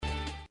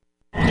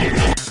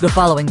The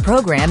following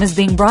program is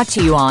being brought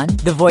to you on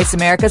the Voice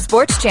America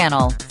Sports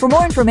Channel. For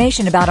more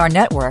information about our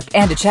network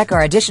and to check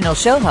our additional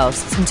show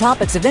hosts and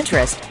topics of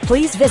interest,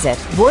 please visit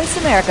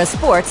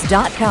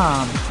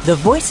voiceamericasports.com. The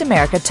Voice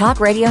America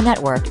Talk Radio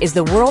Network is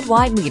the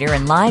worldwide leader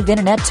in live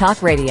Internet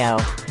talk radio.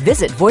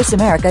 Visit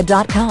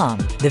voiceamerica.com.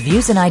 The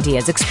views and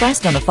ideas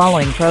expressed on the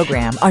following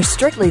program are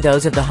strictly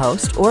those of the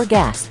host or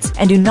guests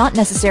and do not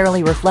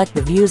necessarily reflect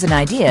the views and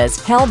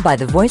ideas held by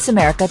the Voice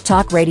America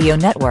Talk Radio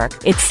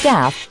Network, its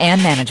staff,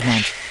 and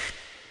management.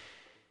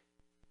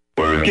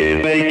 Work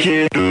it, make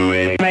it, do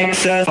it,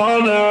 makes us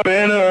harder,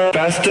 better,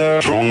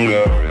 faster,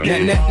 stronger.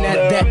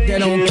 That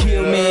don't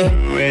kill me,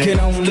 can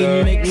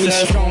only make me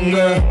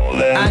stronger.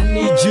 I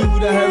need you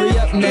to hurry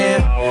up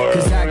now,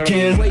 cause I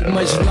can't wait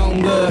much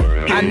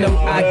longer. I know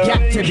I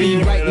got to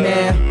be right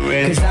now,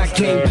 cause I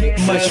can't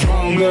get much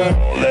stronger.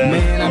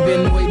 Man, I've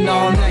been waiting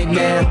all night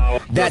now,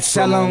 that's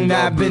how long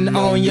I've been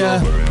on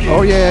ya.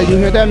 Oh yeah, you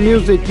hear that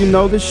music, you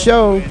know the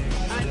show.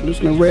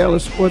 Listen to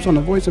Ellis Sports on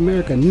the Voice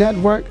America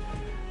Network.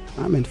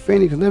 I'm in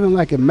Phoenix, living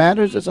like it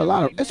matters.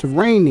 It's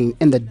raining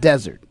in the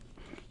desert.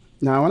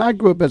 Now, when I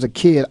grew up as a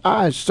kid,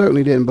 I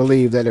certainly didn't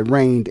believe that it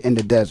rained in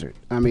the desert.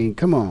 I mean,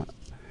 come on.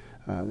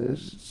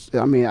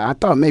 I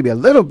thought maybe a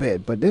little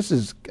bit, but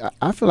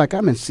I feel like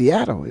I'm in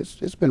Seattle.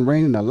 It's been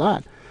raining a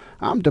lot.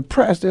 I'm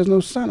depressed. There's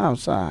no sun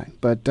outside.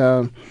 But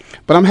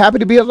I'm happy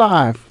to be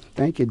alive.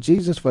 Thank you,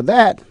 Jesus, for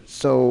that.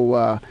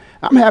 So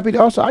I'm happy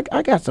to also,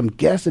 I got some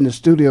guests in the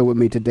studio with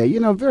me today. You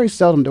know, very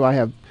seldom do I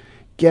have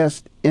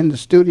guests in the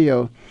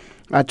studio.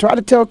 I try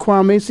to tell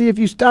Kwame, see, if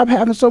you stop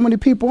having so many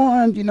people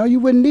on, you know, you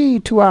wouldn't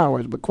need 2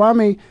 hours. But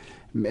Kwame,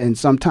 and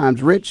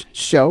sometimes Rich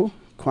show,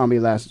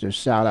 Kwame Lassiter,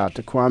 shout out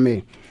to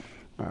Kwame.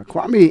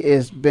 Kwame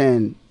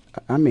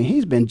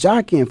he's been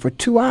jockeying for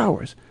 2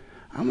 hours.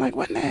 I'm like,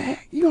 what in the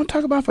heck you going to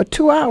talk about for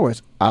 2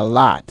 hours? A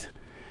lot.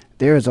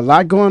 There is a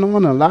lot going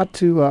on, a lot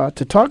to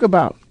talk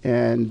about.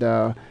 And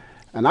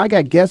I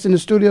got guests in the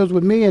studios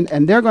with me,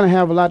 and they're going to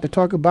have a lot to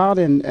talk about,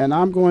 and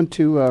I'm going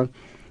to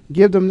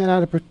give them that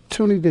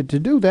opportunity to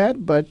do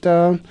that, but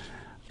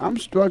I'm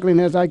struggling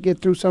as I get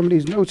through some of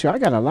these notes here.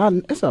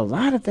 It's a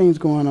lot of things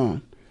going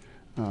on,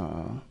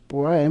 and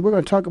we're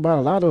going to talk about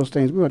a lot of those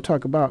things. We're going to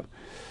talk about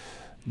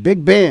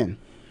Big Ben,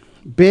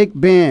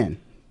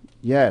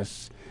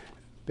 yes,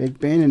 Big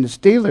Ben and the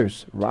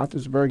Steelers,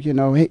 Roethlisberger. You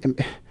know,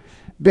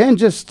 Ben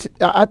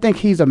I think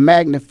he's a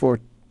magnet for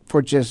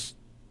just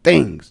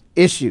things,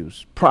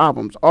 issues,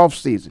 problems, off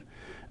season.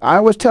 I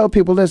always tell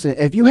people, listen,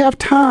 if you have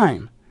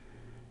time,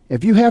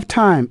 if you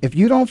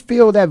don't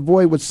fill that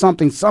void with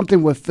something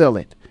will fill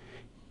it.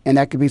 And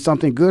that could be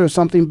something good or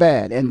something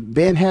bad. And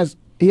Ben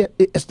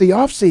it's the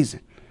off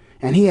season,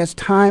 and he has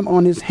time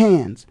on his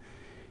hands.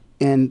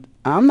 And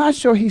I'm not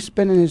sure he's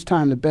spending his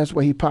time the best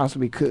way he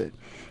possibly could.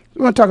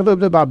 We're going to talk a little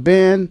bit about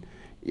Ben.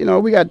 You know,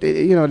 we got,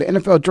 the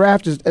NFL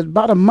draft is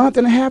about a month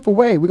and a half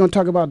away. We're going to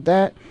talk about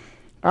that.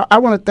 I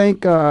want to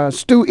thank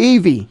Stu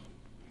Evie,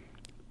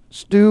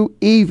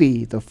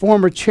 the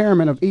former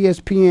chairman of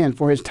ESPN,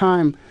 for his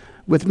time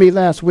with me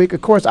last week.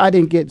 Of course, I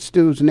didn't get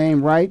Stu's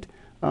name right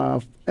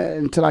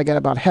until I got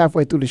about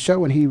halfway through the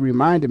show, and he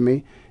reminded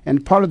me.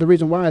 And part of the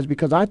reason why is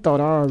because I thought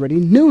I already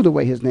knew the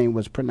way his name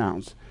was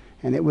pronounced.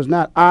 And it was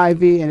not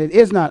Ivy, and it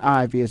is not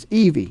Ivy, it's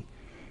Evie.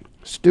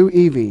 Stu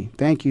Evie.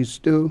 Thank you,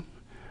 Stu.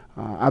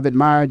 I've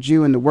admired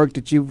you and the work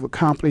that you've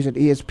accomplished at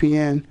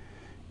ESPN.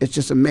 It's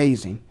just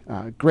amazing.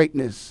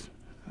 Greatness.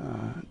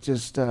 It's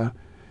just a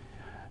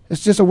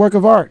work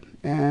of art.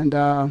 And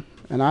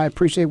I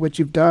appreciate what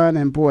you've done.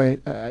 And, boy,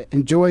 I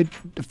enjoyed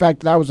the fact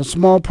that I was a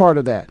small part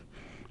of that.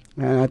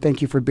 And I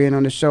thank you for being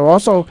on the show.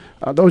 Also,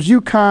 those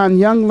UConn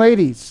young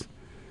ladies,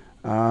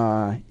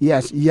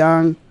 yes,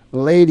 young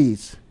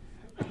ladies,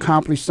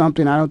 accomplished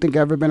something I don't think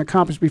ever been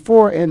accomplished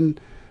before in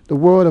the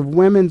world of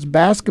women's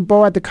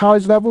basketball at the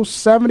college level.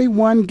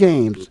 71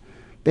 games.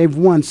 They've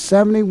won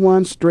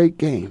 71 straight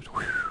games.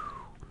 Whew.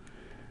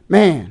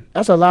 Man,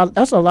 that's a lot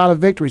of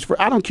victories.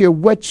 I don't care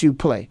what you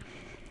play.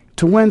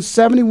 To win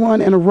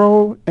 71 in a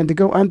row and to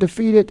go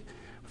undefeated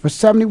for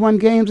 71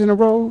 games in a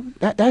row,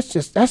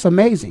 that's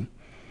amazing.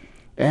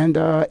 And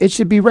it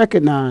should be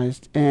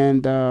recognized.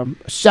 And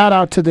shout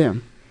out to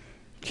them.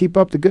 Keep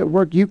up the good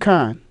work,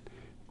 UConn.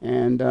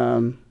 And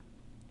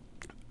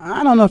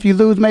I don't know if you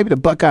lose, maybe the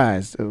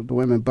Buckeyes, the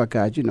women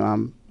Buckeyes. You know,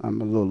 I'm a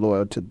little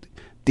loyal to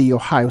the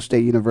Ohio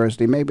State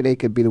University. Maybe they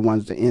could be the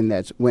ones to end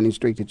that winning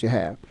streak that you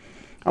have.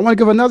 I want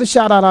to give another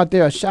shout out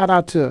there. A shout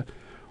out to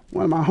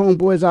one of my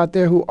homeboys out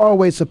there who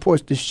always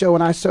supports the show,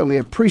 and I certainly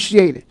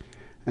appreciate it.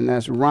 And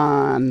that's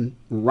Ronnie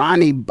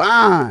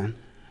Bond.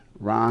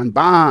 Ron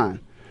Bond.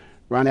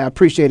 Ronnie, I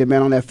appreciate it,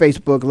 man, on that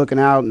Facebook, looking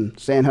out and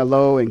saying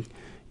hello. And,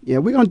 yeah,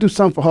 we're going to do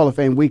something for Hall of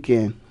Fame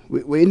weekend.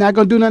 We're not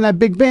going to do none of that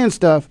Big Ben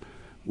stuff.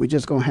 We're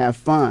just going to have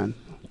fun.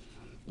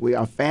 We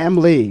are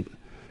family.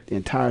 The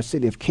entire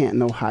city of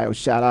Canton, Ohio,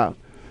 shout out.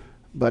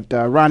 But,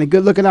 Ronnie,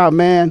 good looking out,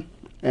 man.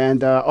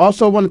 And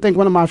also want to thank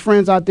one of my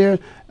friends out there,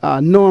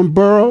 Norm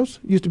Burrows,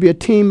 used to be a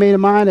teammate of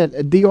mine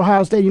at The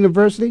Ohio State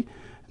University.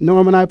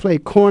 Norm and I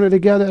played corner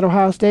together at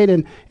Ohio State,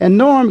 and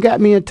Norm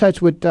got me in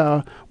touch with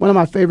one of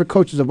my favorite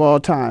coaches of all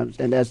times,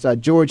 and that's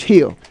George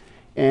Hill.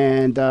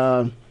 And,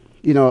 a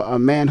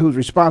man who's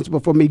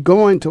responsible for me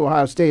going to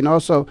Ohio State and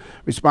also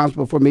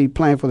responsible for me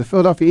playing for the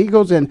Philadelphia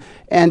Eagles,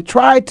 and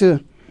tried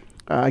to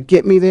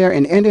get me there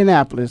in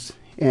Indianapolis.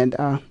 And,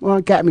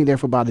 it got me there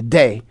for about a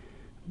day.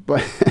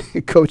 But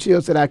Coach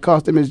Hill said I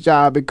cost him his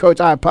job. And, Coach,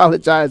 I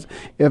apologize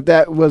if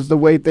that was the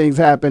way things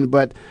happened.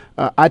 But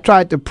I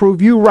tried to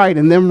prove you right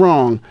and them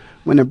wrong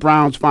when the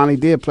Browns finally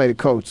did play the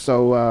coach.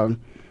 So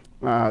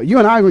you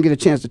and I are going to get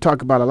a chance to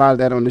talk about a lot of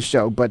that on the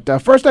show. But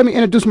first, let me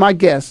introduce my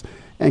guest.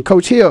 And,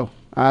 Coach Hill,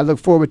 I look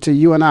forward to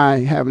you and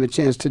I having a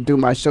chance to do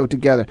my show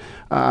together.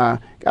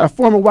 Got a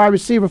former wide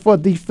receiver for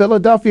the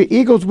Philadelphia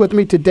Eagles with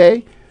me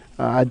today.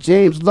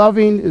 James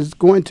Loving is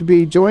going to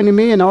be joining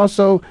me, and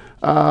also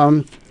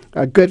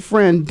a good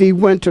friend, D.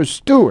 Winter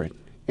Stewart.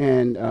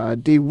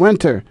 And D.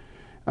 Winter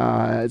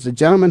is a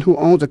gentleman who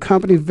owns a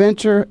company,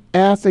 Venture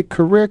Athlete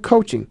Career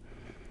Coaching.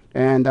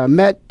 And I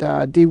met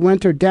D.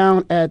 Winter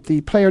down at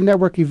the Player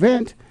Network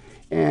event,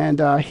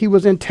 and he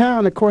was in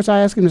town. Of course, I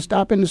asked him to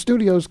stop in the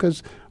studios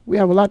because we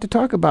have a lot to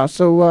talk about.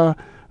 So,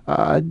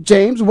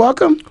 James,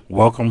 welcome.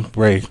 Welcome,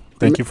 Ray.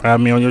 Thank you for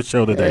having me on your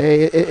show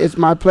today. It's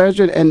my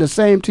pleasure, and the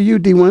same to you,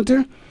 D.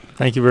 Winter.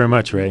 Thank you very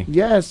much, Ray.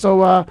 Yeah,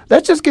 so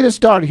let's just get it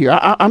started here.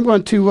 I'm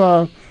going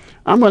to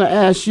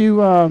ask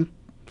you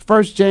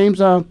first, James.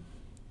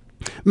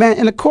 Man,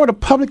 in the court of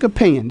public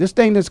opinion, this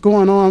thing that's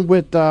going on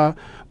with Ben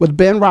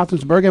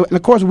Roethlisberger, and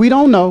of course we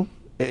don't know.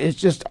 It's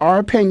just our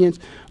opinions.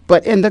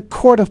 But in the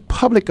court of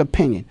public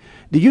opinion,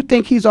 do you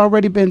think he's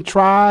already been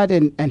tried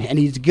and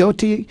he's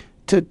guilty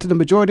to the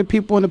majority of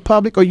people in the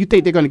public, or you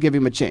think they're going to give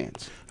him a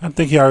chance? I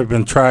think he already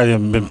been tried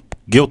and been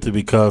guilty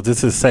because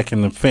this is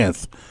second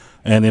offense.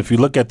 And if you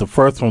look at the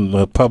first one,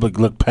 the public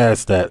looked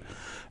past that.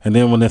 And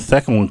then when the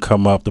second one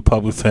come up, the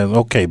public says,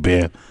 okay,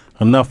 Ben,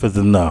 enough is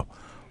enough.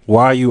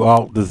 Why are you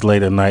out this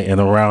late at night and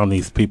around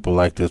these people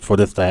like this for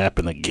this to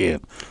happen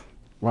again?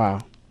 Wow.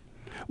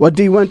 Well,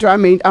 D. Winter, I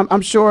mean,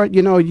 I'm sure,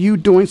 you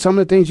doing some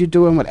of the things you're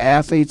doing with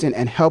athletes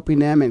and helping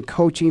them and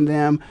coaching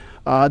them.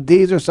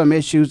 These are some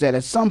issues that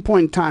at some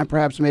point in time,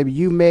 perhaps maybe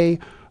you may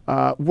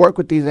work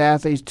with these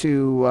athletes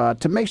to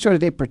make sure that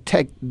they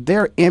protect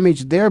their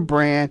image, their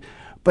brand.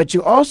 But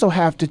you also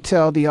have to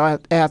tell the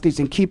athletes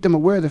and keep them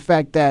aware of the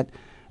fact that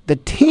the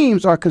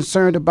teams are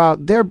concerned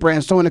about their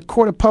brand. So in a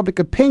court of public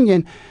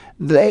opinion,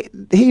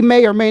 he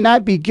may or may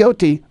not be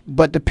guilty,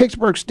 but the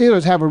Pittsburgh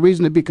Steelers have a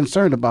reason to be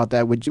concerned about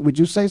that. Would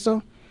you say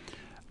so?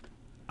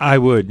 I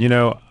would.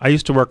 I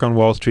used to work on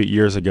Wall Street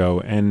years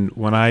ago, and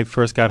when I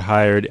first got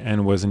hired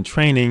and was in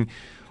training,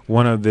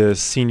 one of the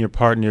senior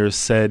partners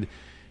said,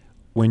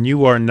 when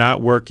you are not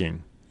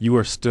working, you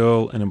are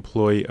still an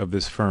employee of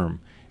this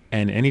firm.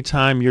 And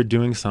anytime you're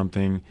doing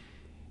something,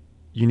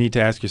 you need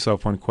to ask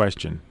yourself one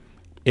question.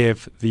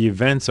 If the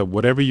events of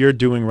whatever you're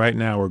doing right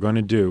now or going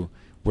to do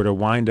were to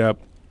wind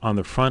up on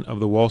the front of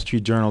the Wall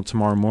Street Journal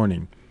tomorrow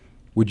morning,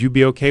 would you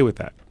be okay with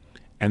that?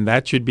 And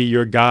that should be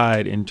your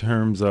guide in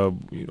terms of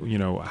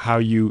how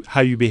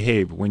you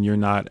behave when you're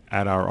not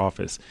at our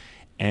office.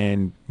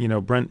 And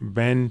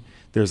Ben,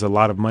 there's a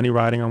lot of money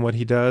riding on what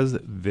he does.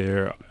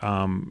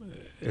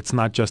 It's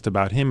not just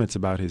about him; it's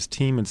about his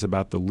team. It's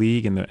about the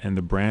league and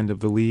the brand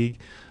of the league.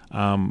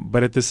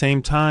 But at the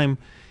same time,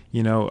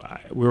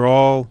 we're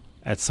all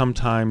at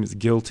sometimes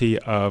guilty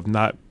of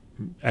not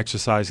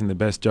exercising the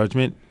best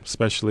judgment,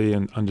 especially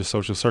under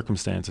social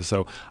circumstances.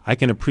 So I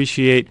can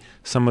appreciate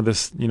some of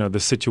this, the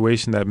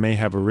situation that may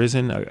have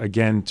arisen.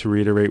 Again, to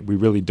reiterate, we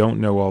really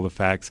don't know all the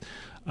facts,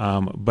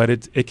 but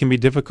it can be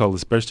difficult,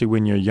 especially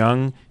when you're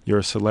young, you're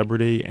a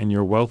celebrity, and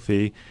you're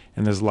wealthy,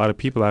 and there's a lot of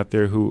people out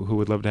there who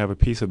would love to have a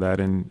piece of that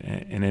in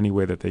any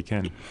way that they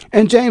can.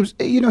 And James,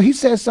 he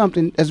says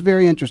something that's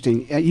very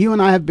interesting. You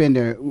and I have been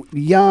there,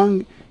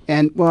 young.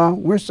 And, well,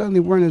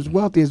 weren't as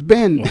wealthy as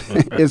Ben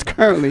is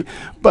currently.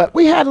 But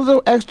we had a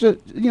little extra,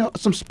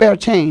 some spare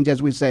change, as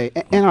we say,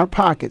 in our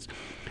pockets.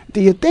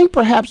 Do you think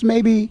perhaps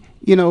maybe,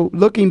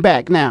 looking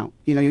back now,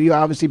 you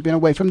obviously been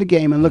away from the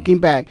game and looking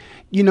back,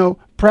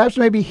 perhaps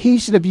maybe he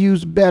should have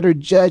used better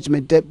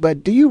judgment.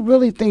 But do you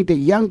really think that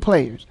young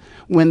players,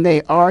 when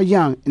they are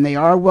young and they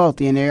are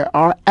wealthy and they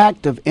are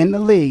active in the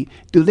league,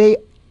 do they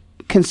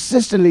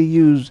consistently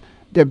use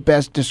their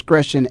best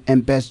discretion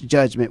and best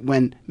judgment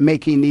when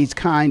making these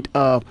kind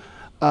of,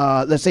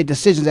 let's say,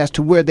 decisions as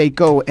to where they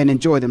go and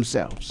enjoy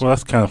themselves? Well,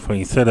 that's kind of funny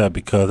you said that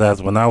because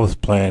as when I was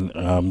playing,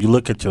 you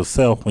look at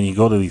yourself when you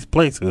go to these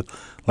places,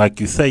 like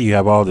you say, you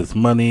have all this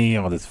money,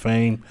 all this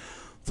fame.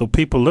 So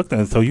people look at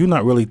it, so you're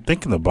not really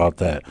thinking about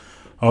that.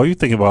 Oh, you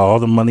think about all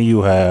the money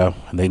you have,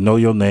 and they know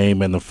your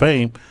name and the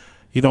fame.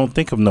 You don't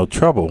think of no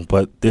trouble,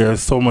 but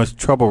there's so much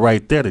trouble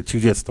right there that you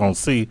just don't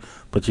see,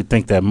 but you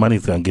think that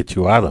money's going to get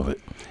you out of it.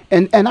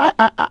 And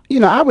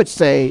I would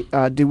say,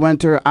 De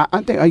Winter,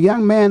 I think a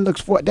young man looks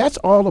for, that's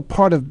all a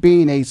part of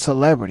being a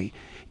celebrity,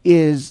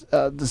 is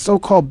the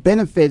so-called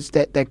benefits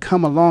that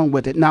come along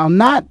with it. Now,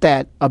 not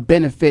that a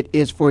benefit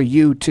is for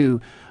you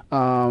to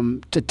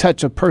to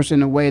touch a person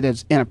in a way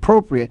that's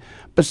inappropriate,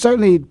 but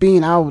certainly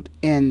being out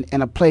in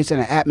a place, in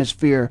an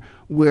atmosphere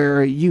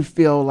where you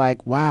feel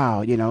like,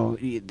 wow,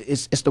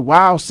 it's the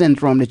wow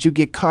syndrome that you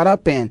get caught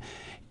up in.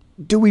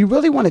 Do we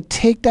really want to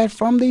take that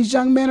from these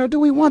young men, or do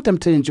we want them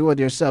to enjoy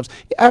themselves?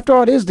 After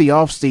all, it is the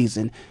off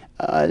season.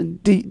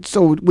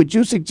 So would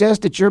you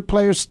suggest that your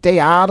players stay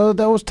out of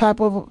those type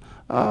of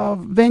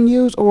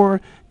venues,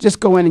 or just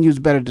go in and use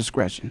better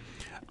discretion?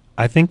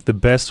 I think the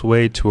best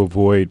way to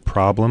avoid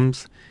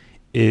problems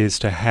is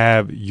to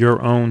have your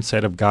own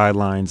set of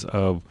guidelines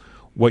of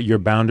what your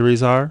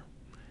boundaries are,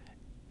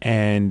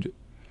 and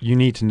you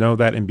need to know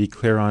that and be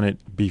clear on it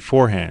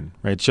beforehand,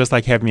 right? It's just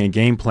like having a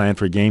game plan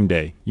for game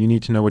day. You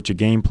need to know what your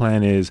game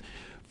plan is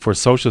for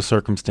social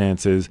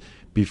circumstances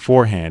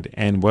beforehand,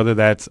 and whether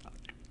that's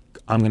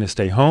I'm going to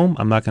stay home,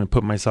 I'm not going to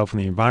put myself in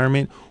the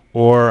environment,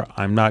 or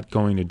I'm not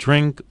going to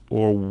drink,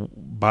 or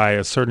by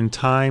a certain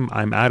time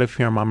I'm out of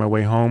here, I'm on my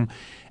way home,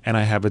 and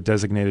I have a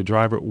designated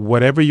driver.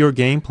 Whatever your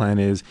game plan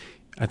is,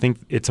 I think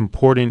it's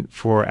important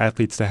for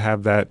athletes to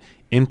have that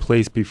in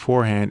place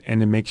beforehand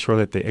and to make sure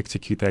that they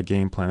execute that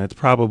game plan. That's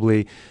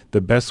probably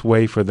the best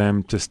way for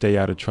them to stay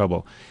out of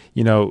trouble.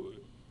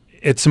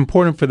 It's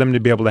important for them to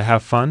be able to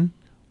have fun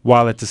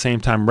while at the same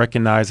time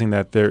recognizing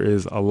that there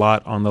is a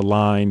lot on the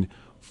line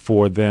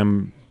for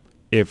them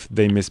if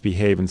they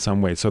misbehave in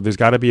some way. So there's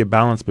got to be a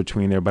balance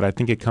between there, but I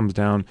think it comes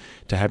down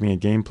to having a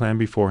game plan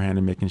beforehand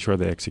and making sure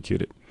they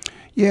execute it.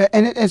 Yeah,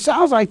 and it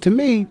sounds like to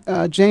me,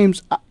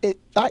 James,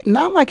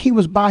 not like he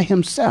was by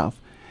himself.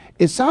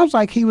 It sounds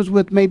like he was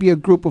with maybe a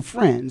group of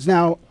friends.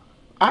 Now,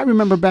 I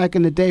remember back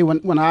in the day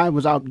when I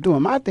was out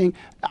doing my thing,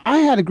 I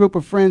had a group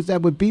of friends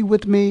that would be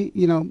with me.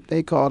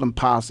 They called them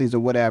posses or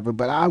whatever,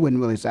 but I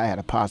wouldn't really say I had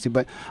a posse,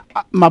 but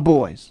my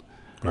boys.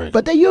 Right.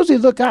 But they usually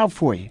look out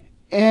for you.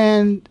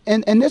 And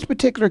in this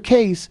particular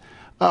case,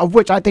 of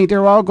which I think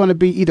they're all going to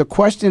be either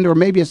questioned or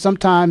maybe at some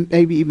time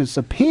maybe even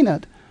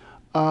subpoenaed,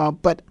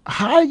 but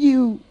how do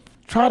you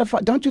try to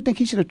find, don't you think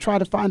he should have tried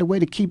to find a way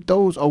to keep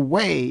those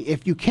away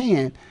if you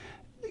can,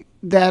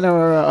 that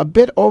are a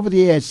bit over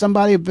the edge?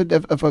 Somebody,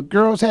 if a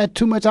girl's had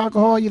too much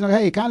alcohol,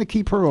 hey, kind of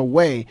keep her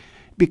away,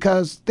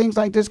 because things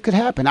like this could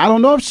happen. I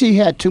don't know if she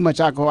had too much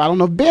alcohol. I don't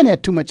know if Ben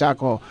had too much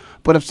alcohol.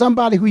 But if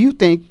somebody who you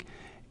think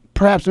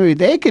perhaps maybe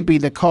they could be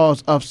the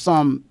cause of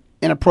some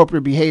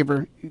inappropriate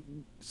behavior,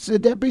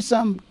 should there be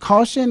some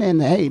caution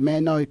and, hey,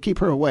 man, no, keep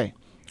her away?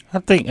 I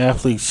think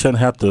athletes shouldn't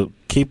have to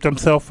keep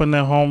themselves in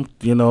their home.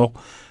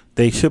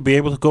 They should be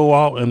able to go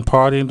out and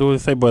party and do what they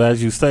say. But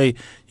as you say,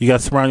 you got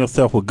to surround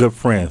yourself with good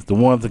friends. The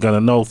ones that are going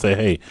to know, say,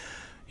 hey,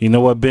 you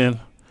know what, Ben?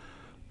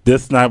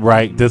 This not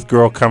right. This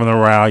girl coming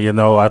around,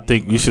 I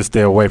think you should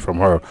stay away from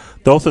her.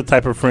 Those are the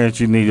type of friends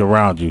you need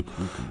around you.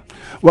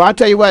 Well, I'll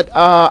tell you what,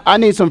 I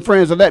need some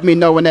friends to let me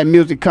know when that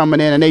music coming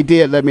in, and they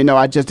did let me know.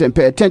 I just didn't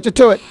pay attention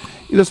to it.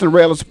 You listen to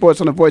Rail of Sports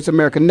on the Voice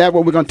America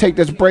Network. We're going to take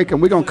this break,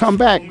 and we're going to come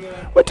back.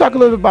 We'll talk a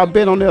little bit about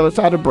Ben on the other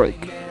side of the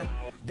break.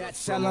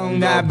 That's how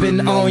long I've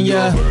been on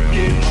ya. The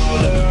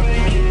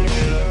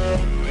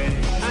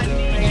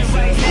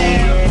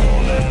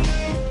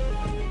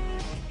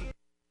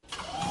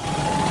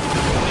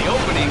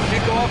opening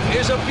kickoff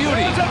is a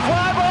beauty. It's a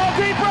fly ball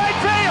deep right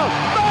field.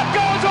 Back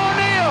goes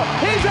O'Neal.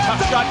 He's at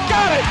the shot.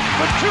 Got it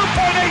with 2.8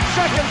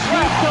 seconds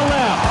left. To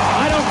left.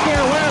 I don't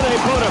care where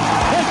they put him.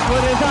 This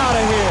one is out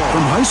of here.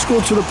 From high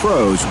school to the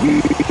pros,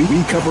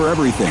 we cover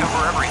everything.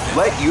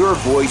 Let your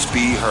voice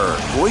be heard.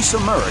 Voice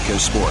America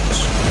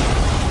Sports.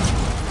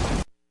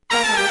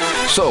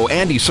 So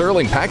Andy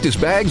Serling packed his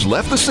bags,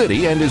 left the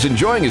city, and is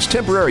enjoying his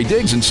temporary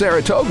digs in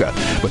Saratoga.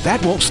 But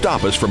that won't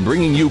stop us from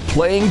bringing you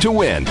Playing to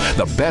Win,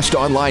 the best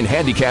online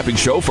handicapping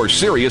show for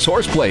serious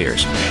horse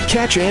players.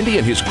 Catch Andy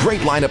and his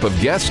great lineup of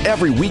guests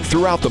every week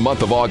throughout the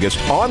month of August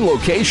on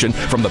location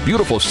from the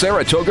beautiful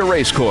Saratoga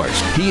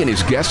Racecourse. He and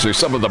his guests are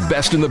some of the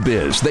best in the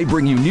biz. They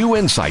bring you new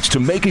insights to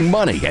making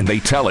money, and they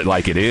tell it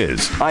like it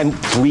is. I'm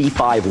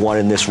 3-5-1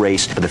 in this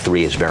race, but the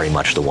 3 is very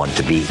much the one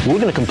to beat. We're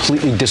going to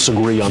completely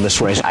disagree on this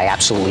race. I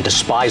absolutely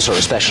despise her,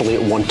 especially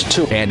at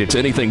 1-2. And it's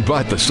anything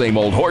but the same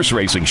old horse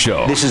racing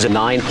show. This is a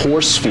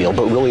 9-horse field,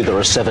 but really there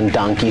are 7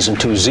 donkeys and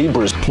 2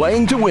 zebras.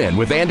 Playing to Win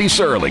with Andy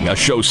Serling, a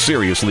show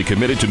seriously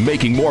committed to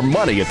making more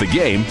money at the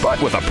game,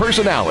 but with a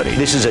personality.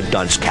 This is a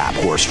dunce cap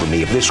horse for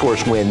me. If this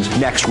horse wins,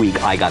 next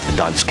week I got the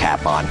dunce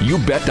cap on.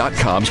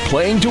 YouBet.com's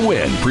Playing to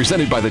Win,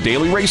 presented by the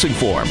Daily Racing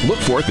Form. Look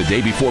for it the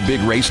day before big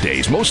race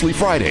days, mostly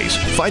Fridays.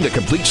 Find a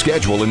complete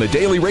schedule in the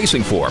Daily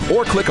Racing Form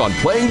or click on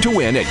Playing to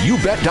Win at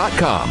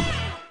YouBet.com.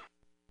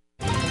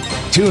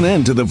 Tune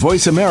in to the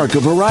Voice America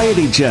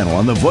Variety channel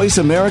on the Voice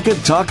America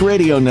Talk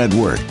Radio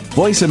Network.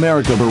 Voice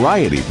America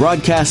Variety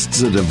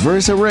broadcasts a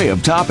diverse array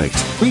of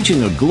topics,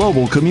 reaching a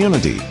global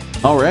community.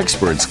 Our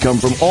experts come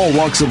from all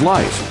walks of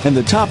life, and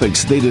the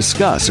topics they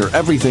discuss are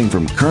everything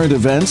from current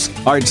events,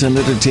 arts and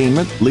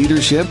entertainment,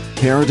 leadership,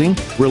 parenting,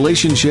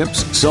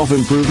 relationships,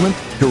 self-improvement,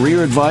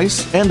 career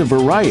advice, and a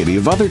variety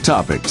of other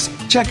topics.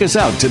 Check us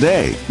out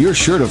today. You're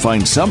sure to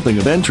find something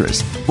of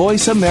interest.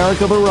 Voice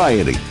America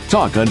Variety.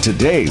 Talk on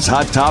today's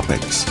hot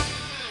topics.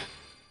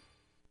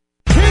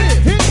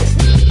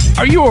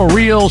 Are you a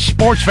real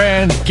sports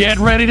fan? Get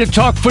ready to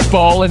talk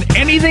football and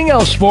anything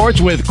else sports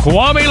with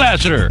Kwame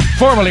Lassiter,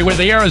 formerly with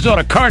the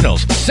Arizona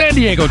Cardinals, San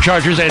Diego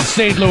Chargers, and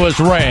St. Louis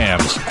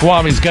Rams.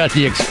 Kwame's got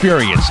the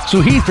experience,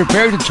 so he's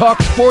prepared to talk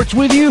sports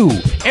with you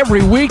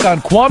every week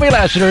on Kwame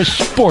Lassiter's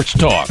Sports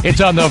Talk. It's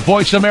on the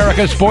Voice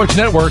America Sports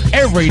Network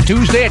every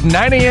Tuesday at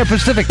 9 a.m.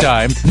 Pacific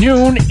Time,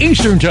 noon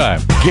Eastern Time.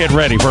 Get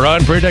ready for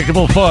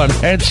unpredictable fun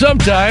and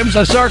sometimes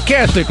a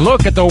sarcastic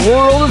look at the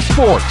world of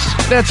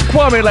sports. That's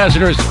Kwame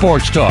Lassiter's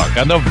Sports Talk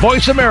on the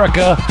Voice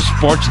America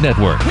Sports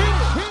Network.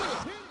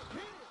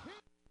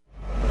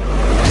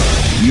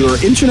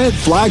 Your internet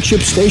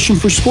flagship station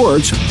for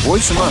sports,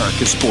 Voice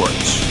America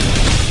Sports.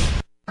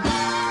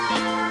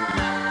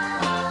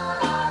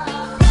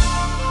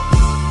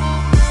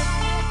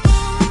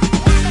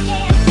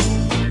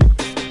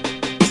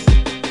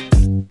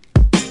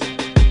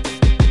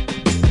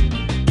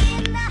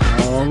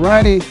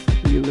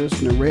 Alrighty, you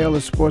listen to Rail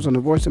of Sports on the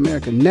Voice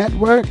America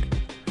Network.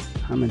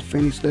 I'm in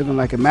Phoenix, living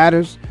like it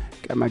matters.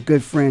 Got my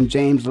good friend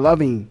James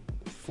Loving,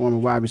 former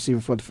wide receiver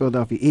for the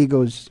Philadelphia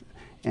Eagles,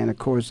 and of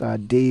course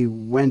D.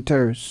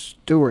 Winter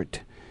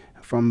Stewart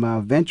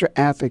from Venture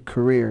Athlete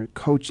Career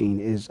Coaching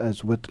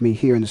is with me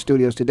here in the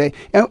studios today.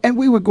 And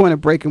we were going to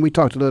break and we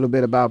talked a little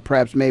bit about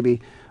perhaps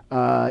maybe,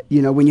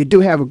 when you do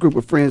have a group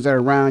of friends that are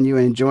around you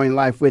and enjoying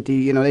life with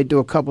you, they do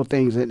a couple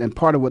things. And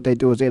part of what they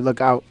do is they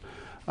look out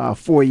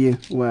for you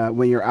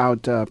when you're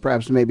out,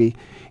 perhaps maybe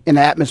in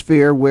the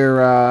atmosphere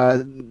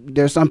where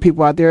there's some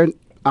people out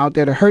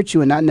there to hurt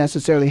you and not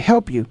necessarily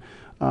help you.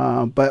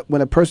 But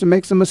when a person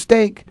makes a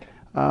mistake,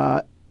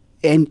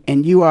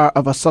 and you are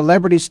of a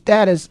celebrity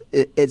status,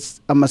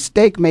 it's a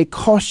mistake may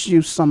cost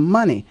you some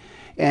money,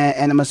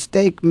 and a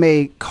mistake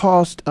may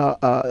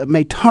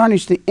may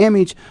tarnish the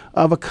image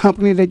of a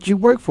company that you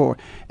work for.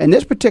 In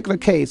this particular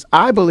case,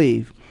 I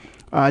believe,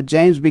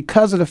 James,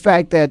 because of the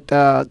fact that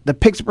the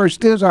Pittsburgh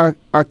Steelers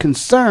are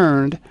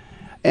concerned,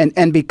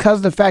 and because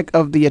of the fact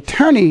of the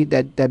attorney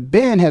that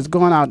Ben has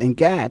gone out and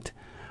got,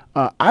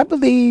 I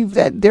believe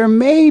that there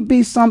may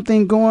be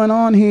something going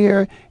on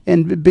here,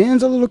 and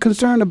Ben's a little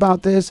concerned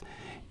about this,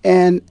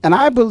 and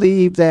I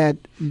believe that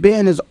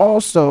Ben has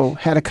also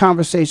had a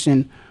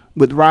conversation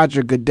with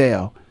Roger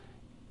Goodell,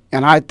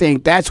 and I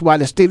think that's why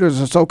the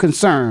Steelers are so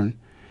concerned,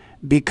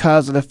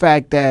 because of the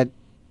fact that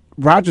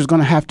Roger's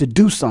going to have to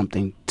do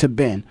something to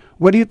Ben.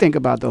 What do you think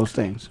about those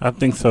things? I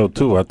think so,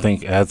 too. I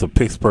think as a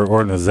Pittsburgh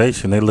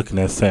organization, they're looking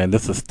at saying,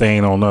 this is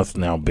staying on us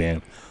now,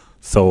 Ben.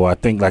 So I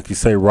think, like you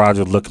say,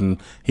 Roger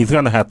he's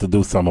going to have to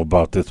do something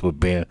about this with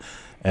Ben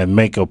and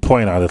make a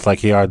point out of it, like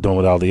he are doing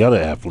with all the other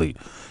athletes.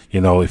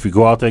 If you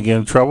go out there and get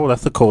in trouble,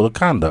 that's the code of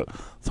conduct.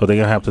 So they're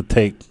going to have to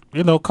take,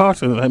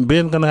 caution, and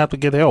Ben's going to have to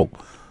get help.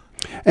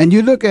 And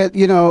you look at,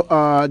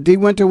 D.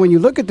 Winter, when you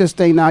look at this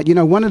thing now,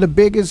 one of the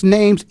biggest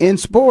names in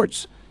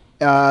sports,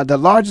 the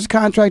largest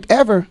contract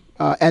ever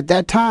at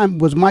that time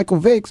was Michael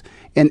Vick's,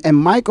 and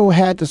Michael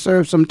had to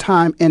serve some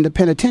time in the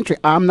penitentiary.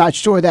 I'm not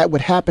sure that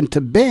would happen to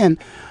Ben,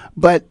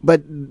 but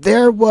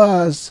there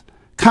was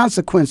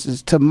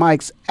consequences to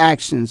Mike's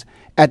actions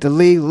at the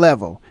league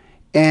level.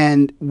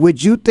 And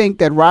would you think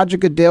that Roger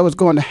Goodell is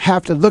going to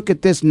have to look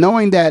at this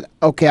knowing that,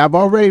 okay, I've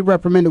already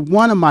reprimanded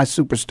one of my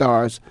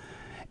superstars,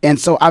 and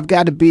so I've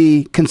got to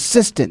be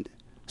consistent.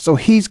 So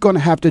he's going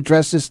to have to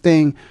address this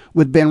thing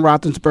with Ben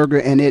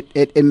Roethlisberger, and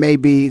it may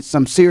be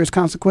some serious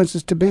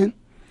consequences to Ben?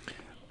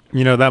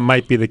 That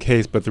might be the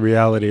case, but the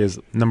reality is,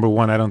 number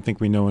one, I don't think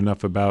we know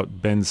enough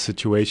about Ben's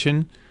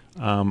situation.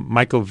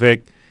 Michael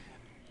Vick,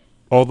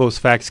 all those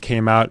facts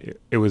came out.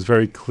 It was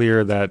very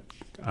clear that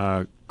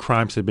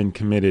crimes had been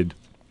committed.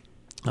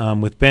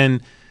 With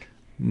Ben,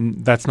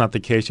 that's not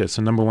the case yet.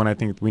 So number one, I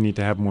think we need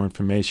to have more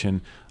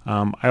information.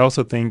 I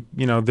also think,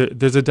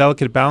 there's a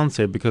delicate balance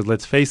here because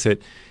let's face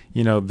it,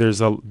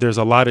 there's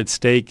a lot at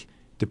stake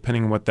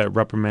depending on what that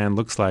reprimand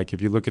looks like.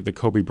 If you look at the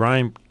Kobe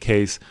Bryant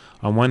case,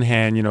 on one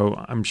hand,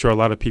 I'm sure a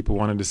lot of people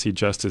wanted to see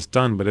justice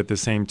done, but at the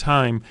same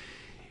time,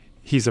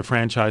 he's a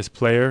franchise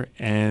player,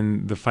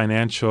 and the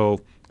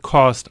financial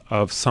cost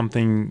of some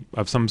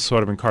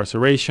sort of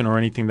incarceration or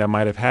anything that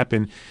might have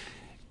happened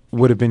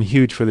would have been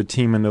huge for the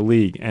team and the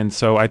league. And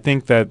so I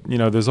think that,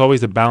 there's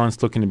always a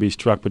balance looking to be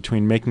struck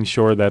between making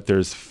sure that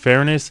there's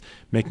fairness,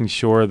 making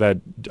sure that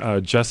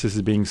justice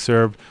is being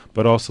served,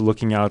 but also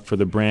looking out for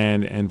the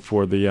brand and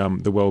for the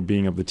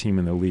well-being of the team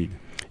and the league.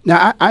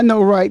 Now, I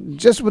know, right,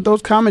 just with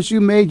those comments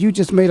you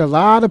just made a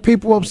lot of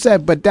people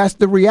upset, but that's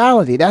the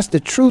reality. That's the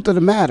truth of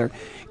the matter,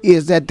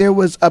 is that there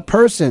was a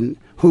person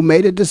who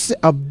made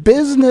a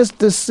business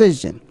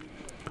decision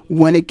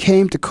when it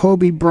came to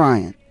Kobe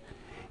Bryant.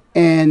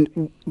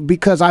 And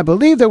because I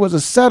believe there was a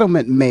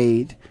settlement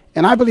made,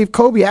 and I believe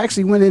Kobe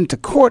actually went into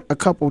court a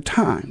couple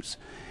times.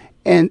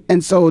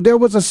 And so there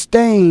was a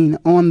stain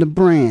on the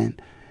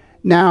brand.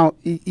 Now,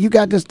 you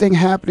got this thing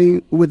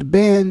happening with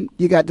Ben.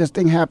 You got this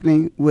thing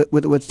happening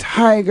with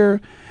Tiger.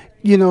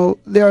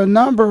 There are a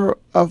number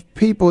of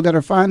people that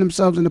are finding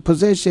themselves in a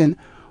position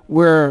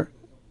where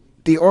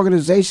the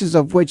organizations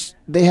of which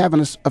they have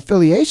an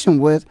affiliation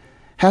with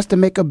has to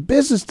make a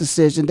business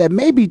decision that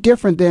may be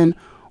different than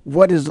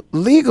what is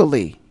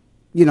legally,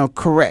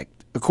 correct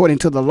according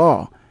to the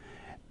law.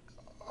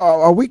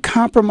 Are we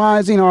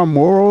compromising our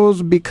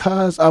morals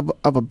because of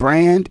a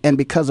brand and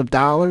because of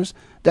dollars?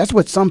 That's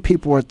what some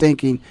people are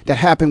thinking that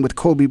happened with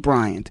Kobe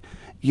Bryant.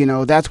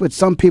 That's what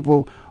some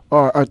people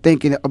are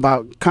thinking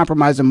about,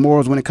 compromising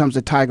morals when it comes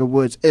to Tiger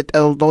Woods.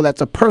 Although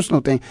that's a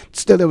personal thing,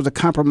 still there was a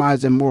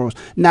compromise in morals.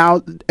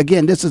 Now,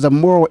 again, this is a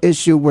moral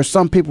issue where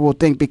some people will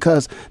think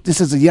because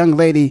this is a young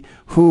lady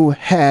who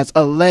has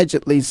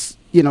allegedly,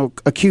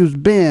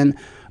 accused Ben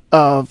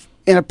of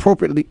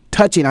inappropriately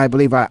touching, I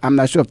believe. I'm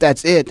not sure if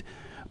that's it.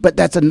 But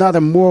that's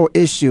another moral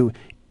issue.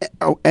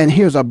 And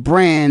here's a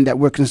brand that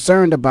we're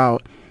concerned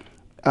about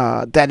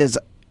that is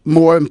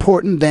more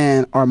important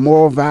than our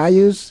moral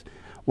values.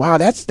 Wow,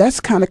 that's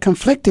kind of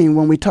conflicting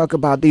when we talk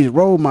about these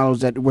role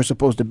models that we're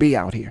supposed to be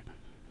out here.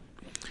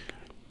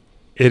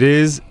 It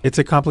is. It's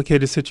a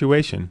complicated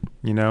situation.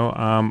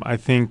 I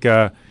think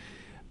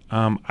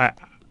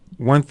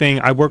one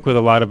thing, I work with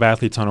a lot of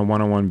athletes on a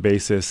one-on-one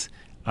basis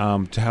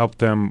to help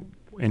them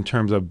in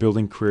terms of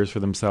building careers for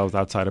themselves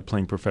outside of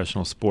playing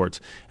professional sports.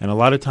 And a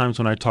lot of times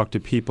when I talk to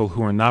people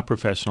who are not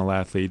professional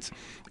athletes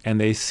and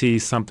they see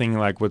something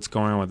like what's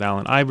going on with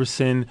Allen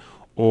Iverson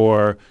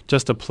or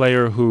just a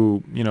player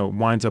who,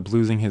 winds up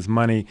losing his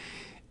money,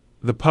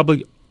 the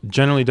public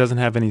generally doesn't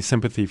have any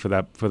sympathy for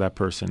that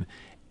person.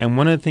 And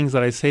one of the things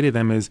that I say to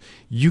them is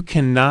you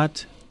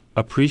cannot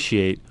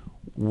appreciate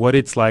what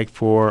it's like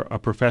for a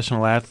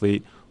professional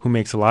athlete who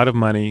makes a lot of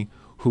money,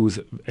 who's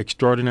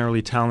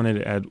extraordinarily talented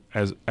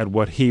at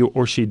what he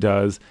or she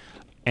does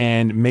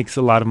and makes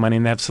a lot of money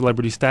and they have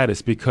celebrity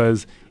status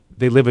because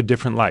they live a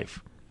different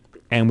life.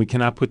 And we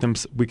cannot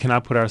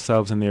put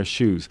ourselves in their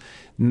shoes.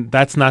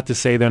 That's not to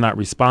say they're not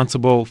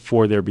responsible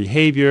for their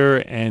behavior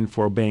and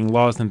for obeying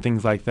laws and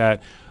things like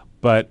that,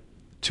 but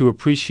to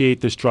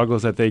appreciate the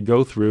struggles that they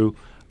go through,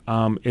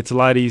 it's a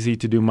lot easier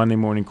to do Monday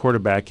morning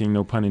quarterbacking,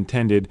 no pun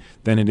intended,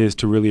 than it is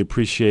to really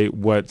appreciate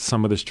what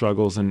some of the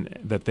struggles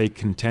that they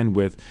contend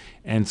with.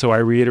 And so I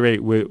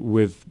reiterate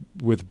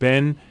with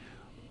Ben,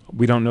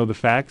 we don't know the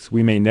facts.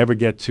 We may never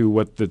get to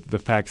what the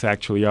facts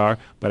actually are,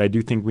 but I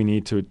do think we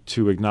need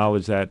to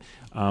acknowledge that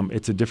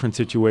it's a different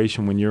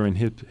situation when you're in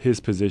his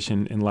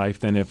position in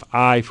life than if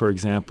I, for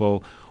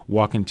example,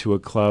 walk into a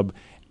club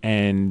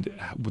and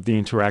with the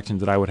interactions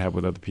that I would have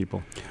with other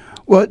people.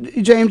 Well,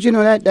 James,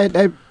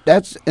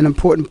 that's an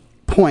important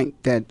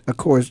point that, of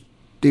course,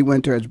 D.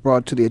 Winter has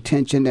brought to the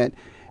attention, that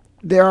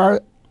there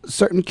are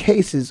certain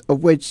cases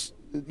of which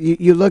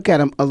you look at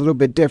them a little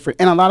bit different,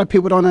 and a lot of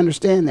people don't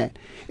understand that.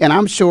 And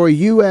I'm sure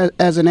you,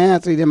 as an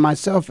athlete, and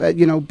myself,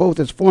 both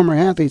as former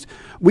athletes,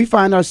 we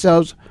find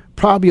ourselves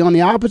probably on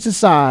the opposite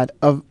side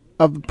of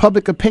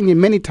public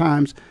opinion many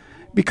times,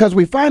 because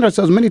we find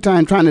ourselves many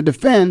times trying to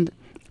defend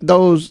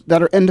those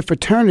that are in the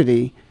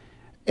fraternity.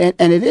 And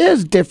it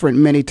is different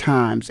many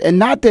times. And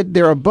not that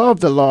they're above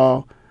the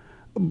law,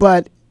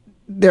 but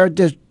there are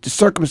just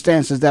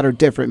circumstances that are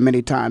different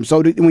many times.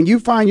 So do you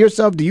find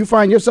yourself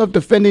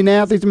defending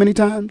athletes many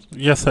times?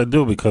 Yes, I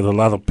do, because a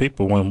lot of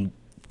people, when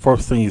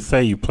first thing you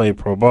say you play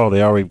pro ball,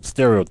 they already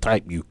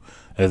stereotype you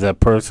as that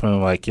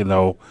person,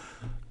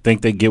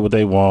 think they get what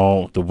they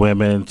want, the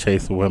women,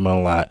 chase the women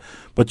a lot.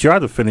 But you are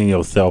defending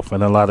yourself,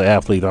 and a lot of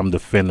athletes I'm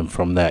defending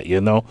from that,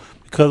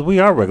 because we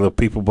are regular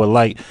people. But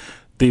like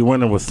the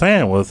winner was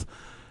saying was,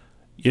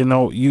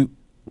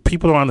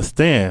 people don't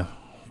understand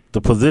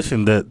the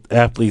position that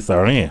athletes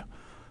are in.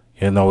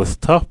 It's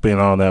tough being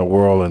on that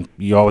world, and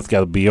you always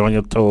got to be on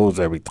your toes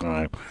every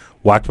time.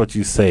 Watch what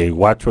you say,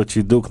 watch what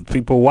you do, because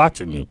people are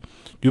watching you.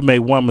 You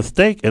make one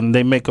mistake, and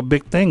they make a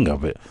big thing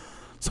of it.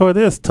 So it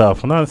is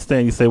tough. And I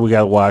understand you say we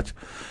got to watch,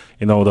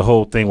 the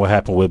whole thing what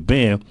happened with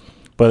Ben.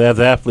 But as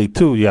an athlete,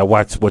 too, you got to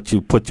watch what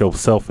you put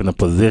yourself in a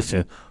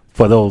position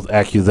for those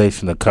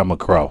accusations to come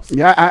across.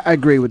 Yeah, I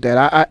agree with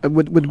that.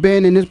 With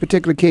Ben in this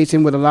particular case,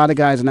 and with a lot of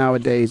guys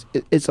nowadays,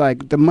 it's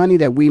like the money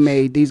that we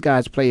made, these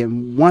guys play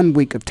in 1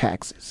 week of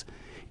taxes.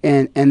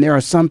 And there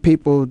are some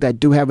people that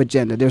do have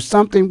agenda. There's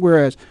something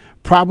whereas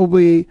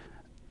probably,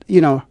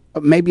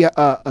 maybe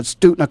a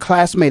student, a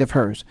classmate of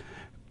hers,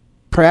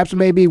 perhaps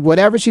maybe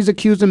whatever she's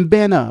accusing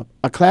Ben of,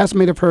 a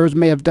classmate of hers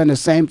may have done the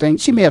same thing.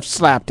 She may have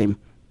slapped him,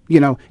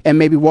 and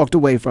maybe walked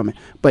away from it.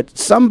 But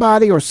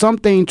somebody or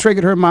something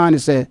triggered her mind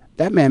and said,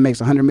 that man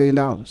makes $100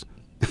 million.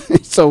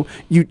 So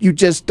you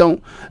just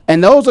don't.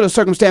 And those are the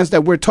circumstances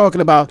that we're talking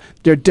about.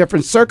 They're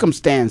different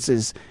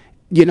circumstances.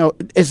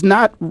 It's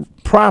not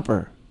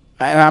proper.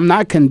 I'm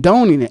not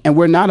condoning it, and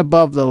we're not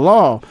above the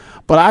law.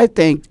 But I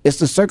think it's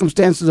the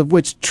circumstances of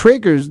which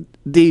triggers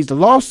these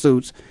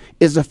lawsuits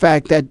is the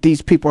fact that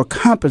these people are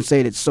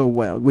compensated so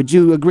well. Would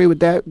you agree with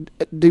that,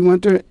 D.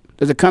 Winter?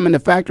 Does it come into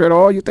factor at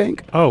all, you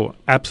think? Oh,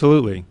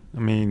 absolutely. I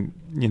mean,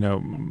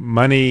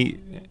 money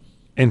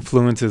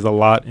influences a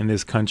lot in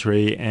this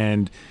country.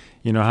 And,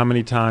 how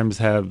many times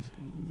have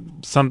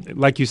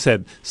like you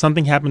said,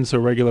 something happens to a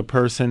regular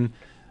person,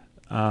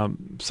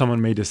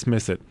 someone may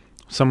dismiss it.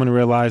 Someone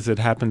realizes it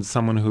happens to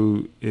someone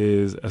who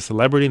is a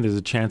celebrity and there's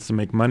a chance to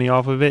make money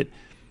off of it.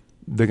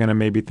 they're going to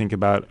maybe think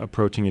about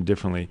approaching it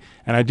differently.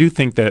 And I do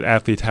think that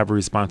athletes have a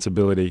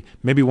responsibility.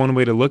 Maybe one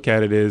way to look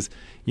at it is,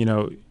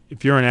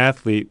 if you're an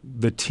athlete,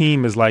 the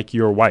team is like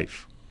your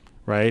wife,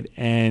 right?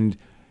 And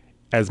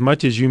as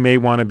much as you may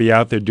want to be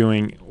out there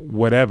doing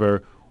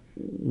whatever,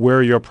 where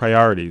are your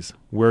priorities?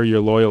 Where are your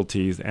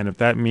loyalties? And if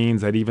that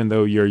means that even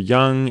though you're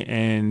young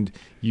and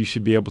you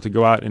should be able to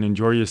go out and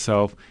enjoy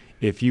yourself,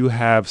 if you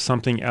have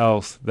something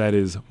else that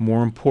is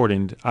more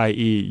important,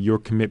 i.e. your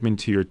commitment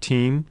to your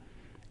team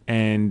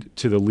and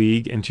to the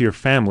league and to your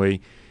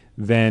family,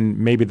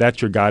 then maybe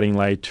that's your guiding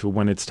light to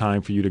when it's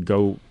time for you to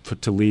go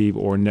to leave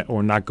or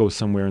not go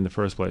somewhere in the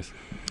first place.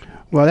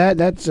 Well,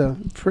 that's a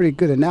pretty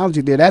good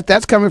analogy there.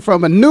 That's coming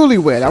from a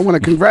newlywed. I want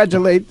to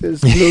congratulate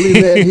this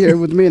newlywed here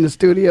with me in the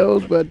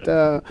studios.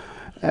 But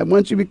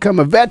once you become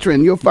a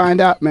veteran, you'll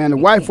find out, man, the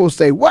wife will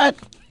say, what?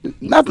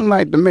 Nothing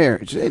like the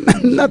marriage.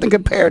 Nothing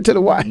compared to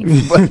the wife.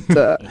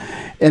 But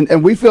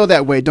and we feel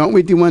that way, don't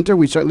we, D. Winter?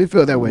 We certainly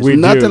feel that way. We do.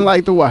 Nothing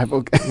like the wife,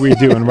 okay? We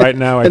do. And right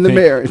now, the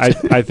marriage.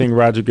 I think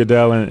Roger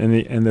Goodell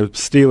and the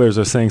Steelers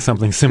are saying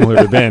something similar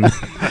to Ben.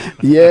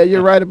 Yeah,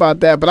 you're right about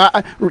that.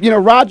 But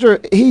Roger,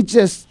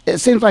 it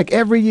seems like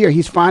every year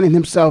he's finding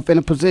himself in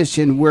a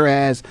position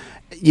whereas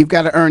you've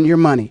got to earn your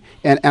money.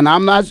 And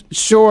I'm not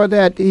sure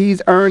that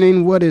he's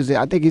earning, what is it?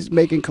 I think he's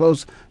making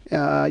close,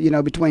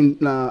 between,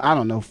 $5,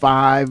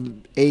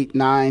 $8, $9,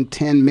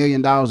 $10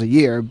 million a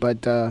year.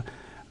 But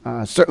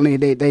certainly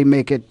they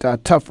make it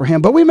tough for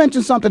him. But we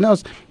mentioned something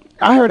else.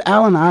 I heard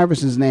Allen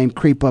Iverson's name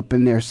creep up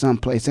in there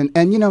someplace.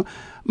 And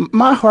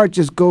my heart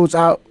just goes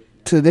out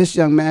to this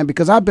young man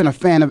because I've been a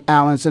fan of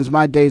Allen since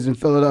my days in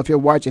Philadelphia,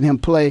 watching him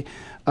play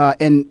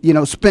and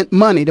spent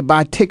money to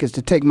buy tickets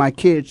to take my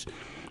kids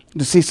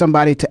to see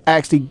somebody to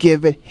actually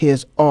give it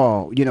his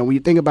all. When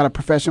you think about a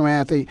professional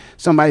athlete,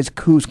 somebody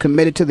who's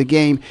committed to the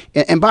game.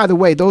 And by the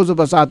way, those of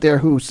us out there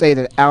who say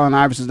that Allen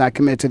Iverson's not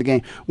committed to the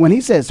game, when he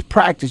says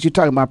practice, you're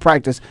talking about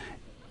practice.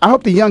 I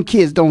hope the young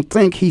kids don't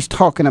think he's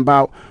talking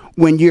about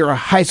when you're a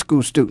high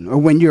school student or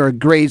when you're a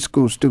grade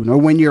school student or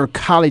when you're a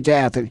college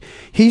athlete.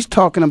 He's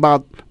talking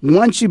about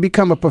once you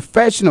become a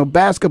professional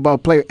basketball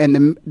player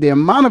and the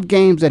amount of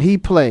games that he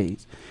played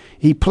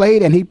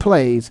and he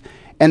plays,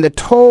 and the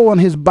toll on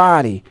his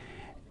body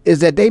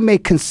is that they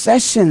make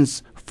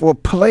concessions for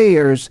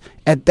players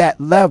at that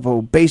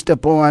level based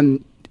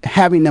upon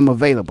having them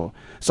available.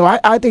 So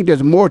I think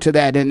there's more to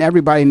that, and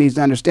everybody needs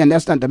to understand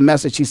that's not the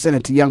message he's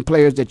sending to young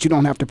players, that you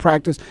don't have to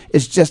practice.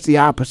 It's just the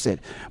opposite.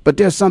 But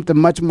there's something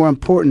much more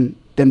important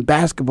than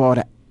basketball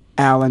to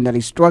Allen that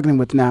he's struggling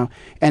with now,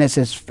 and it's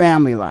his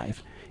family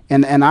life.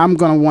 And I'm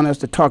going to want us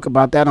to talk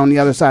about that on the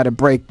other side of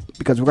break,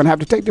 because we're going to have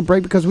to take the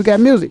break because we got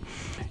music.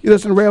 You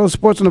listen to Rail of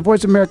Sports on the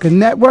Voice America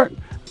Network.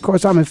 Of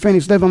course, I'm in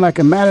Phoenix, living like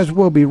it matters.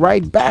 We'll be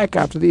right back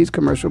after these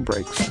commercial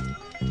breaks.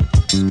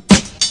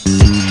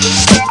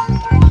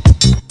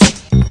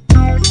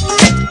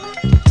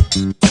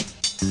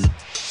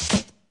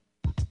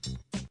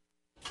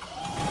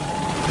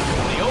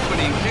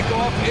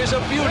 Is a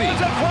beauty.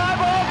 There's a fly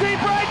ball deep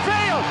right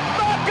field.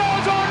 Back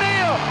goes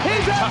O'Neal.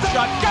 He's at the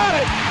shot. Got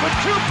it with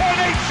 2.8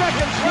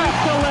 seconds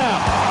left. To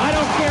left. I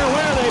don't care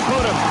where they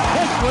put him.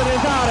 This one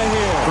is out of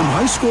here. From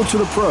high school to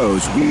the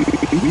pros,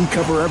 we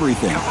cover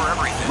everything.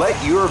 Let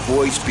your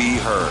voice be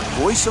heard.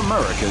 Voice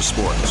America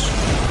Sports.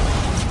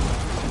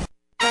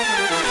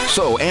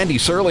 So Andy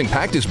Serling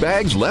packed his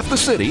bags, left the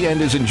city, and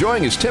is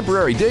enjoying his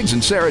temporary digs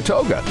in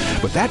Saratoga.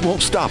 But that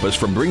won't stop us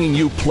from bringing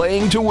you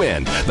Playing to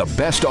Win, the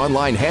best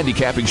online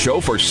handicapping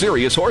show for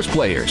serious horse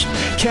players.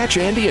 Catch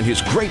Andy and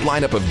his great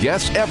lineup of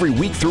guests every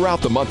week throughout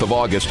the month of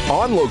August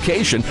on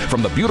location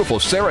from the beautiful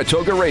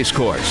Saratoga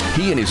Racecourse.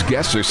 He and his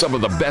guests are some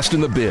of the best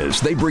in the biz.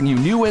 They bring you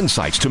new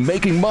insights to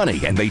making money,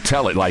 and they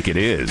tell it like it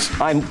is.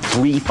 I'm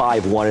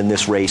 3-5-1 in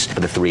this race,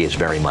 but the 3 is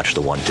very much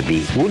the one to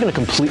beat. We're going to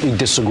completely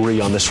disagree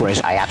on this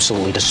race. I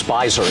absolutely despise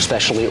her,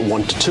 especially at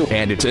 1-2.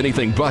 And it's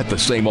anything but the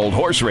same old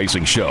horse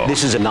racing show.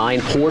 This is a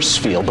 9-horse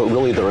field, but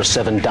really there are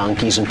 7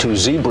 donkeys and 2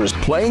 zebras.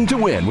 Playing to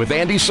Win with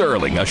Andy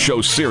Serling, a show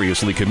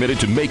seriously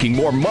committed to making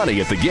more money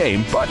at the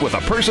game, but with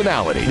a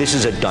personality. This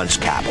is a dunce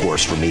cap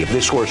horse for me. If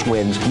this horse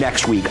wins,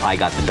 next week I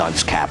got the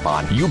dunce cap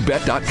on.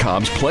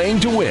 YouBet.com's Playing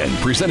to Win,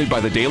 presented by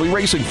the Daily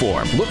Racing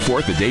Form. Look for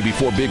it the day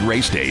before big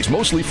race days,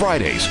 mostly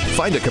Fridays.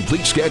 Find a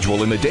complete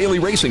schedule in the Daily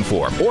Racing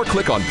Form or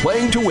click on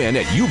Playing to Win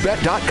at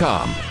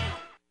YouBet.com.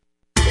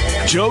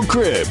 Joe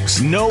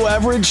Cribbs, No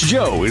Average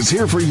Joe, is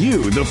here for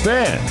you, the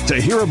fan,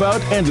 to hear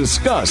about and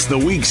discuss the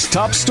week's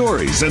top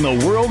stories in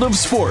the world of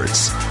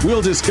sports.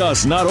 We'll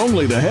discuss not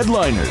only the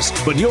headliners,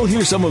 but you'll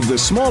hear some of the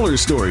smaller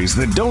stories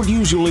that don't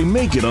usually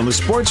make it on the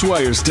sports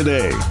wires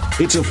today.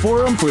 It's a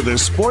forum for the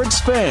sports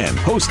fan,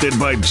 hosted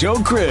by Joe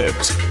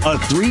Cribbs, a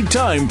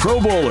 3-time Pro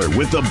Bowler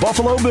with the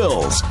Buffalo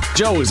Bills.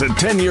 Joe is a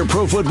 10-year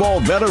pro football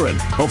veteran,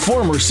 a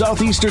former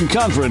Southeastern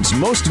Conference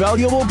Most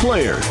Valuable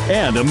Player,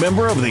 and a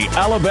member of the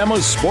Alabama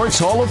Sports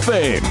Hall of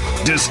Fame.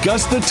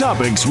 Discuss the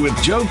topics with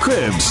Joe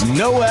Cribbs,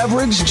 No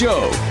Average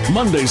Joe,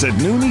 Mondays at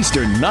noon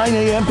Eastern, 9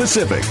 a.m.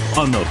 Pacific,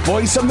 on the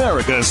Voice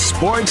America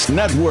Sports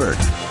Network.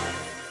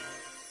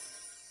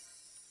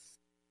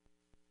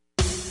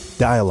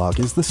 Dialogue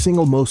is the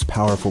single most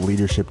powerful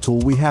leadership tool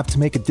we have to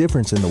make a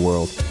difference in the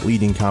world.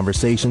 Leading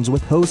Conversations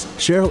with host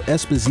Cheryl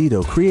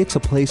Esposito creates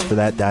a place for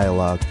that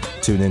dialogue.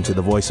 Tune into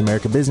the Voice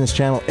America Business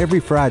Channel every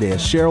Friday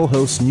as Cheryl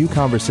hosts new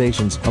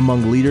conversations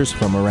among leaders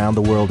from around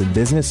the world in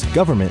business,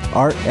 government,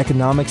 art,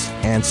 economics,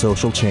 and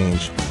social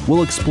change.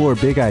 We'll explore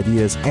big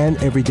ideas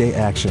and everyday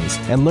actions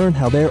and learn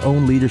how their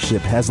own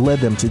leadership has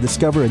led them to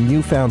discover a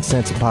newfound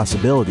sense of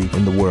possibility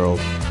in the world.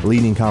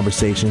 Leading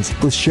Conversations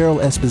with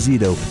Cheryl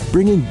Esposito,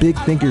 bringing big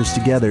thinkers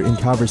together in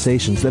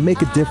conversations that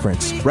make a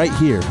difference, right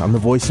here on the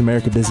Voice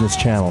America Business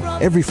Channel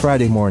every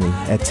Friday morning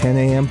at 10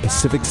 a.m.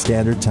 Pacific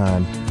Standard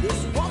Time.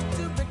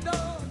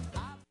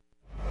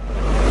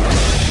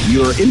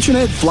 Your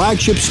internet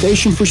flagship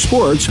station for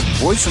sports,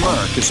 Voice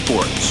America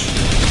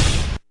Sports.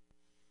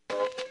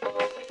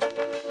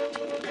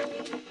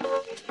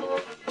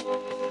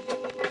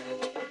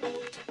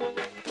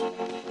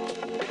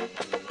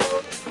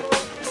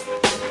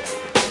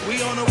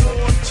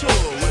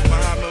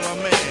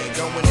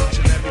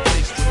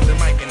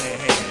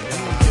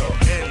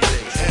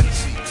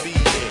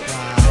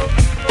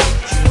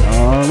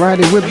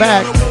 Alrighty, we're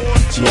back.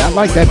 Yeah, I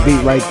like that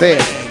beat right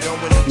there.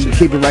 You can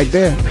keep it right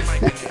there.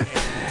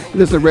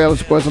 This is Rail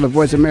Sports on the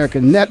Voice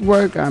America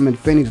Network. I'm in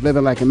Phoenix,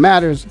 living like it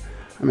matters.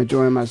 I'm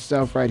enjoying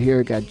myself right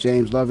here. Got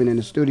James Loving in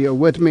the studio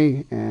with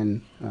me,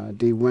 and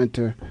D.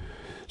 Winter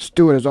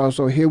Stewart is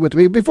also here with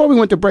me. Before we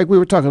went to break, we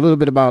were talking a little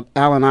bit about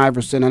Allen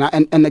Iverson,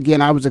 and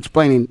again, I was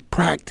explaining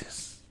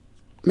practice.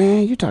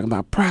 Man, you're talking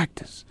about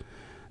practice.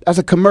 That's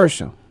a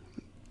commercial.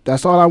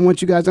 That's all I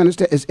want you guys to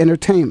understand is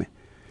entertainment.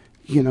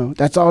 You know,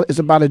 that's all. It's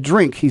about a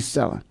drink he's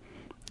selling.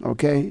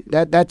 Okay,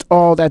 that's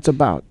all that's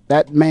about.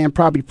 That man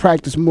probably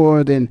practiced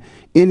more than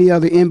any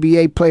other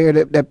NBA player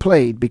that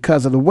played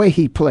because of the way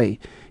he played.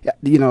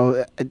 You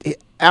know,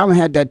 Allen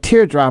had that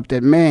teardrop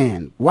that,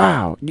 man,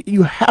 wow,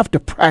 you have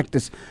to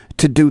practice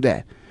to do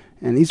that.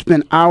 And he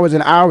spent hours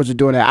and hours of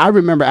doing that. I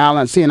remember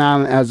seeing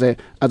Allen as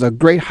a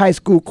great high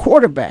school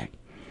quarterback,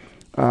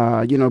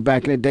 you know,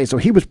 back in the day. So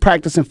he was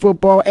practicing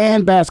football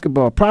and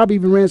basketball, probably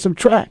even ran some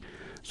track.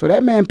 So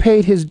that man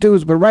paid his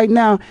dues, but right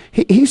now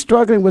he's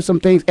struggling with some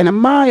things. And in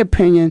my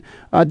opinion,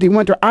 D.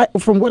 Winter,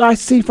 from what I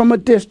see from a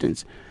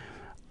distance,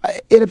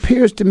 it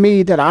appears to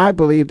me that I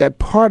believe that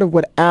part of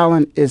what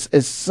Allen is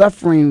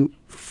suffering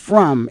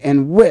from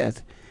and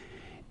with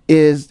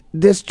is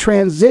this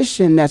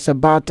transition that's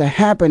about to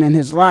happen in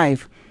his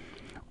life,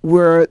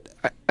 where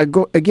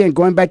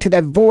going back to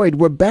that void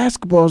where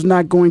basketball is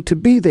not going to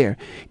be there.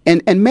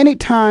 And many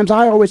times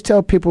I always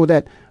tell people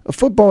that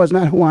football is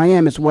not who I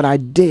am; it's what I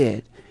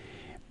did.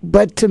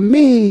 But to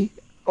me,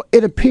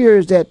 it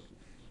appears that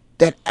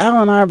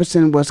Allen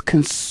Iverson was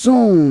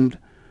consumed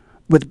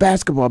with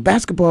basketball.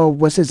 Basketball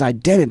was his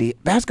identity.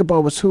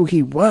 Basketball was who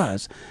he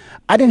was.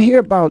 I didn't hear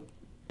about,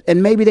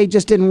 and maybe they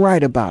just didn't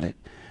write about it,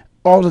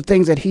 all the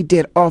things that he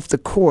did off the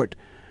court.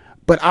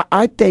 But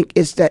I think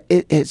it's that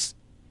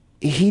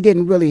he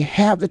didn't really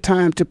have the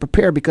time to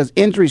prepare because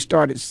injuries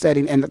started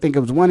setting, and I think it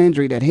was one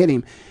injury that hit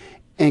him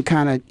and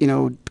kind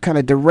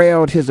of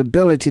derailed his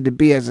ability to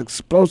be as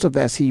explosive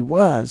as he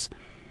was.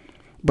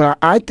 But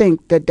I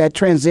think that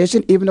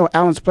transition, even though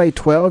Allen's played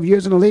 12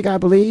 years in the league, I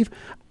believe,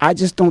 I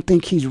just don't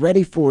think he's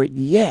ready for it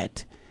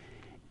yet.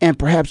 And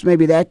perhaps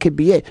maybe that could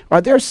be it. Are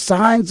there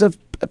signs of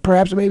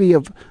perhaps maybe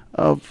of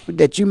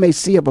that you may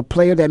see of a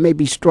player that may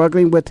be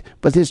struggling with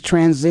his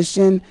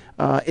transition?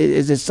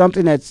 Is it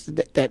something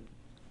that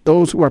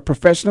those who are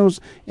professionals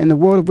in the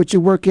world of which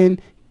you work in,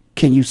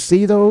 can you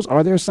see those?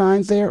 Are there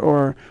signs there?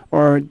 Or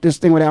this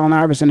thing with Allen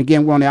Iverson,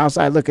 again, we're on the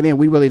outside looking in.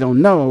 We really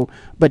don't know.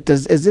 But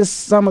is this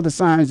some of the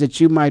signs that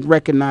you might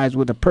recognize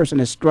with a person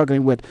that's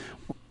struggling with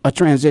a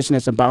transition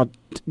that's about,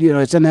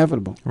 it's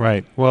inevitable?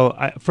 Right. Well,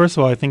 first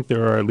of all, I think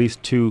there are at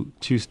least two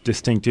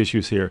distinct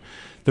issues here.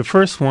 The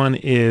first one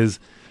is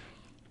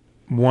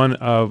one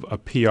of a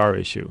PR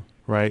issue,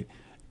 right?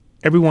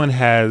 Everyone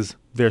has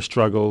their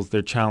struggles,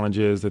 their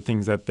challenges, the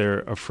things that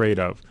they're afraid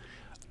of.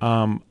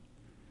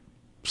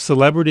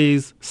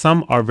 Celebrities,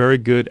 some are very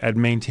good at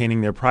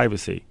maintaining their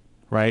privacy,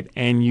 right?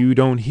 And you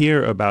don't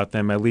hear about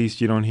them, at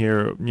least you don't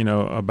hear,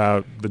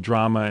 about the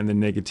drama and the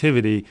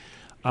negativity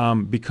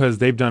because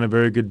they've done a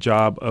very good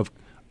job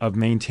of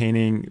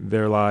maintaining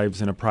their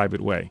lives in a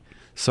private way.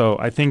 So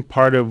I think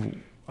part of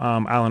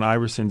Allen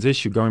Iverson's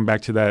issue, going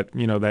back to that,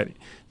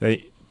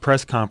 that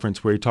press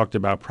conference where he talked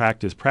about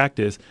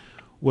practice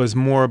was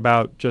more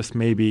about just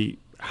maybe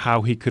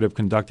how he could have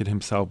conducted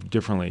himself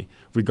differently.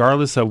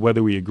 Regardless of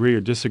whether we agree or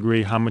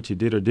disagree, how much he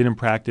did or didn't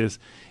practice,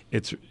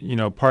 it's,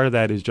 part of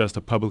that is just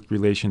a public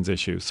relations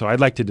issue. So I'd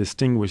like to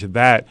distinguish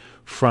that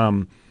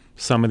from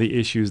some of the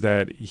issues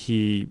that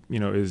he,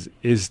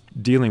 is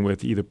dealing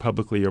with either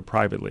publicly or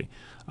privately.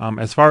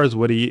 As far as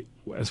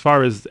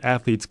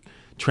athletes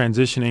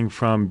transitioning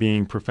from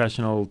being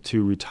professional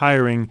to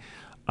retiring,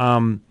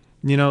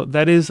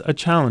 that is a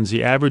challenge.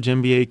 The average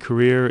NBA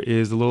career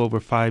is a little over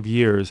 5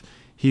 years.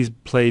 He's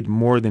played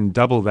more than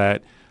double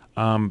that.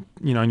 And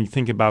you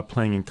think about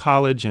playing in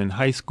college and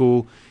high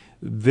school,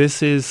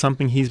 this is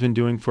something he's been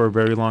doing for a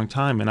very long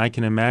time. And I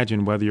can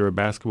imagine whether you're a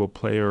basketball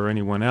player or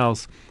anyone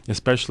else,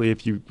 especially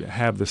if you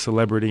have the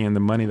celebrity and the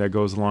money that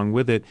goes along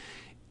with it,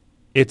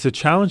 it's a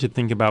challenge to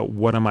think about,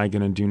 what am I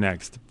going to do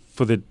next?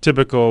 For the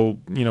typical,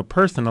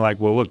 person, they're like,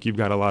 well, look, you've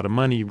got a lot of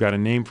money, you've got a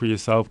name for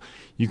yourself,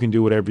 you can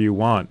do whatever you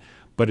want.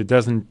 But it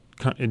doesn't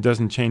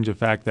change the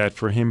fact that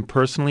for him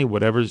personally,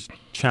 whatever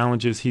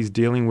challenges he's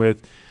dealing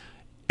with,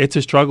 it's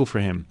a struggle for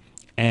him.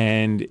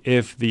 And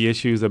if the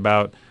issues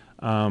about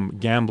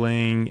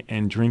gambling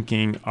and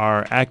drinking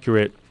are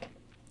accurate,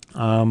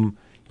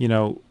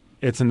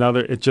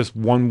 it's just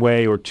one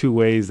way or two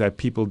ways that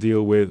people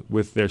deal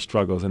with their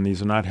struggles. And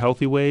these are not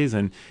healthy ways.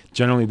 And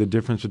generally the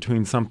difference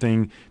between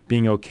something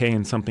being okay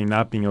and something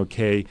not being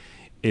okay,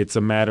 it's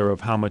a matter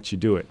of how much you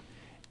do it.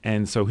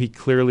 And so he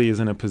clearly is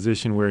in a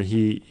position where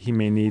he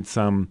may need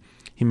some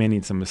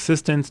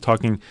assistance.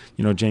 Talking,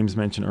 James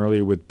mentioned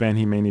earlier with Ben,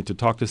 he may need to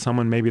talk to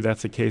someone. Maybe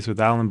that's the case with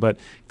Alan, but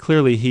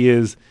clearly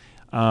he's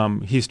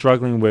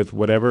struggling with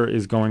whatever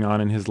is going on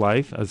in his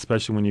life,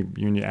 especially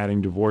when you're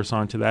adding divorce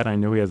onto that. I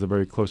know he has a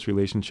very close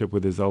relationship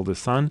with his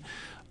eldest son.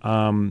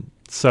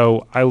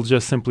 So I'll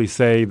just simply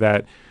say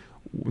that,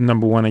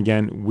 number one,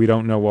 again, we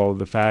don't know all of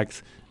the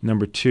facts.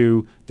 Number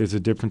two, there's a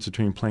difference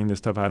between playing this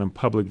stuff out in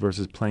public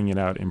versus playing it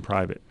out in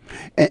private.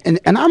 And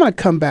I'm going to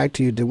come back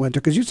to you, DeWinter,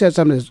 because you said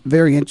something that's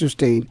very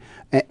interesting.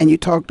 And you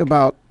talked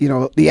about,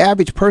 the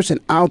average person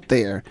out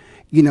there,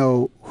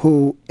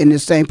 who in the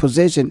same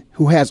position,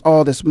 who has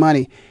all this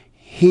money,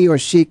 he or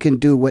she can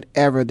do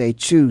whatever they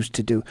choose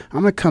to do.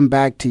 I'm going to come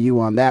back to you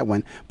on that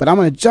one. But I'm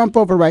going to jump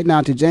over right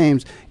now to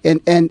James.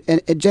 And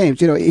James,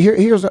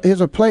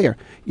 here's a player,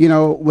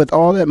 with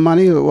all that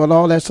money, with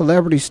all that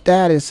celebrity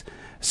status,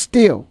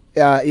 still,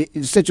 the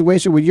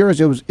situation with yours,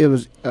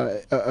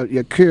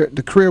 the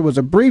career was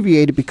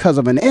abbreviated because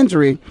of an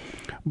injury,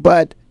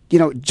 but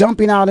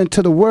jumping out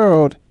into the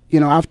world,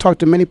 I've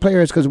talked to many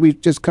players because we've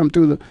just come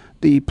through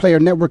the Player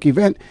Network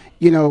event.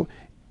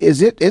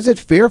 Is it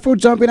fearful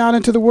jumping out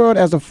into the world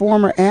as a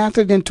former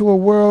athlete into a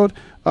world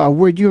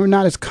where you're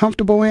not as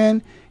comfortable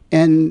in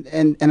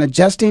and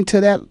adjusting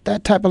to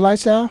that type of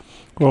lifestyle?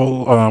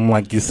 Well,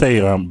 like you say,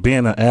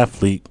 being an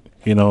athlete,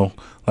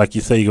 like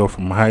you say, you go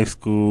from high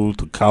school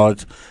to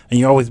college, and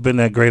you've always been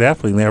that great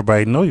athlete, and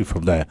everybody know you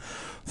from that.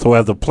 So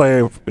as a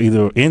player,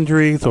 either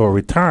injuries or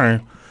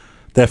return,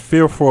 that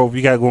fearful, if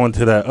you got to go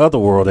into that other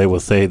world, they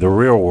would say, the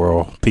real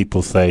world,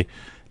 people say,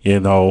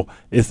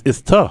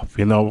 it's tough,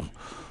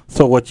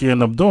 So what you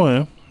end up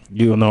doing,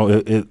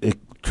 it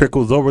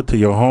trickles over to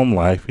your home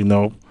life,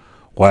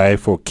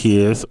 wife or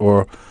kids,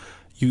 or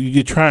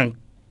you try and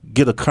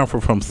get a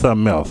comfort from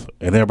something else.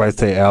 And everybody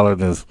say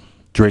Alan is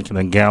drinking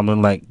and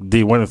gambling. Like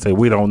D. Winter say,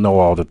 we don't know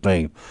all the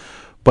things.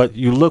 But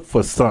you look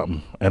for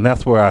something, and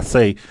that's where I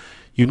say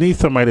you need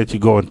somebody that you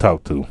go and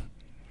talk to.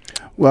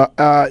 Well,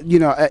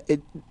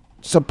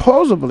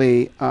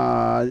 supposedly,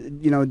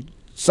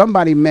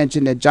 somebody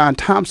mentioned that John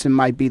Thompson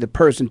might be the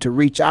person to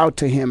reach out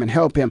to him and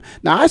help him.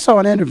 Now, I saw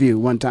an interview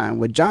one time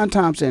where John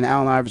Thompson and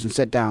Allen Iverson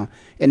sat down,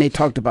 and they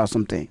talked about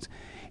some things.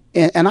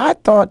 And I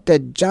thought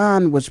that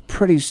John was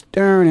pretty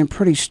stern and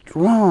pretty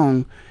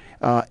strong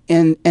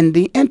in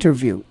the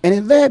interview. And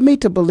it led me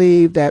to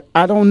believe that,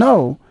 I don't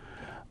know,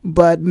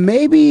 but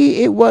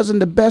maybe it wasn't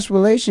the best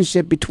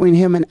relationship between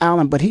him and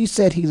Allen. But he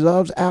said he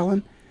loves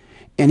Allen,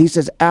 and he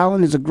says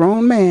Allen is a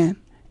grown man.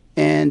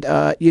 And,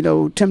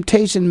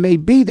 temptation may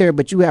be there,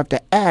 but you have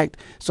to act.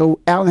 So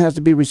Allen has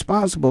to be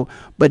responsible.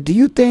 But do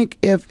you think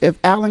if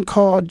Allen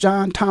called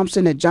John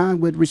Thompson that John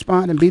would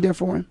respond and be there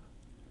for him?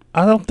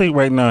 I don't think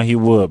right now he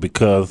would,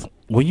 because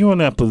when you're in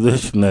that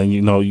position and,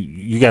 you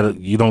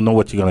don't know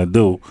what you're going to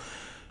do,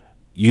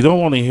 you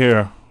don't want to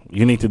hear,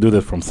 you need to do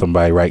this from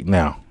somebody right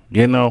now.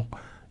 You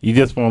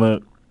just want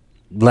to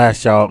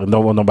lash out and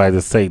don't want nobody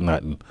to say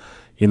nothing.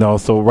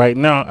 So right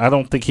now, I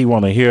don't think he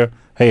want to hear,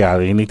 hey,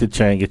 Alan, you need to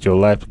change, get your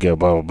life together,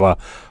 blah, blah, blah.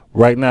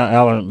 Right now,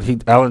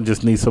 Alan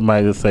just needs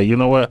somebody to say, you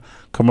know what,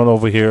 come on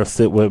over here,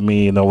 sit with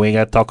me. We ain't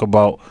got to talk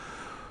about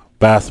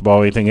basketball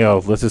or anything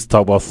else. Let's just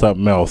talk about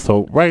something else.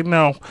 So right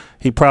now,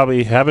 he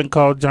probably haven't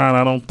called John,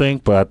 I don't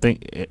think, but I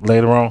think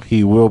later on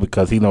he will,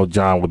 because he knows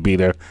John would be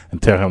there and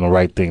tell him the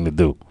right thing to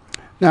do.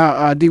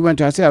 Now, D.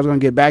 Winter, I said I was going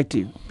to get back to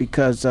you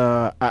because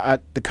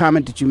the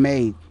comment that you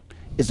made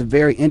is a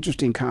very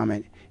interesting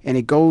comment, and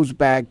it goes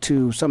back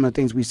to some of the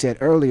things we said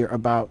earlier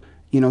about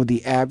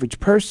the average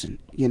person,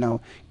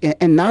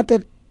 and not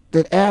that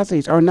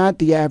athletes are not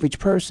the average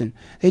person.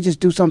 They just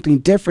do something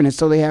different, and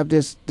so they have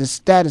this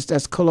status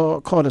that's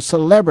called a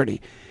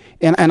celebrity.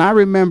 And I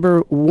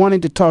remember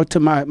wanting to talk to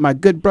my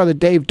good brother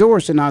Dave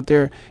Dorson out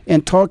there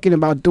and talking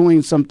about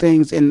doing some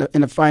things in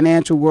the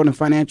financial world and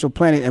financial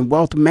planning and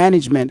wealth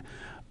management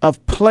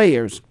of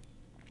players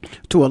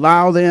to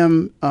allow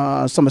them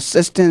some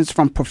assistance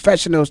from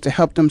professionals to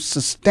help them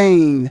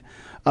sustain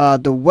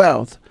the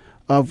wealth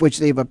of which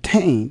they've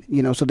obtained,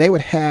 so they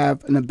would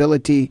have an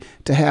ability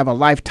to have a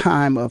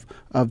lifetime of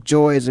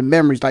joys and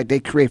memories like they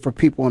create for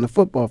people on the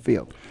football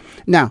field.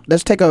 Now,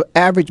 let's take an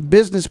average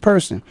business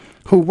person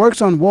who works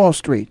on Wall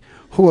Street,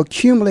 who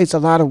accumulates a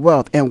lot of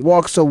wealth and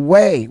walks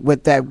away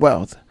with that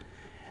wealth,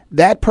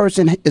 that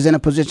person is in a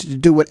position to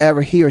do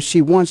whatever he or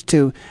she wants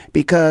to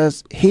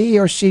because he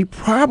or she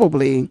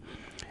probably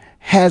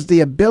has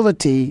the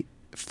ability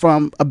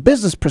from a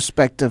business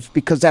perspective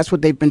because that's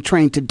what they've been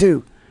trained to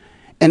do.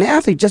 An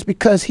athlete, just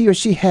because he or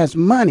she has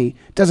money,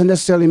 doesn't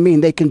necessarily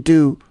mean they can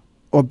do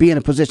or be in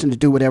a position to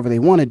do whatever they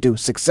want to do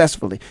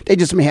successfully. They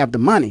just may have the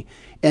money.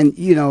 And,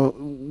 you know,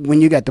 when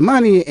you got the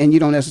money and you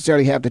don't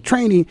necessarily have the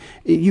training,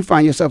 you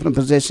find yourself in a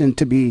position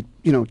to be,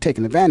 you know,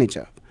 taken advantage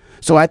of.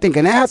 So I think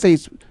an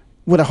athlete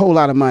with a whole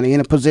lot of money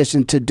in a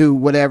position to do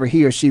whatever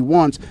he or she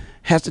wants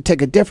has to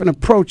take a different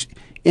approach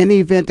in the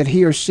event that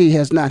he or she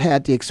has not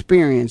had the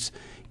experience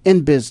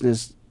in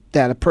business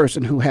that a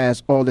person who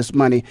has all this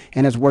money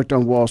and has worked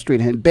on Wall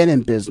Street and been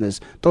in business.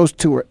 Those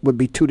two would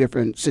be two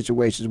different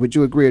situations. Would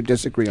you agree or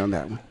disagree on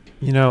that one?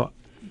 You know,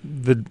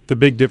 the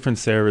big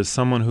difference there is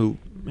someone who,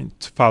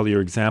 to follow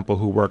your example,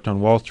 who worked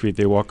on Wall Street,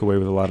 they walk away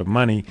with a lot of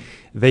money.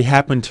 They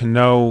happen to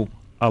know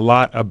a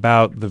lot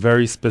about the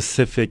very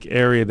specific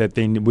area that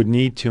they would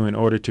need to in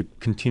order to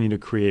continue to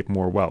create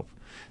more wealth.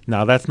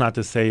 Now, that's not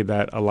to say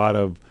that a lot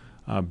of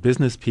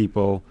business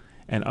people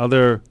and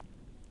other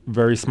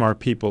very smart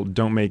people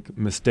don't make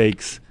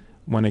mistakes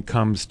when it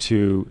comes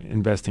to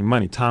investing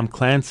money. Tom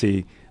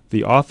Clancy,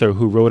 the author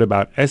who wrote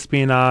about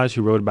espionage,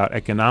 who wrote about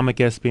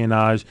economic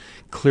espionage,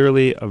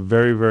 clearly a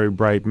very, very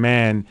bright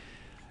man,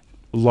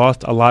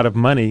 lost a lot of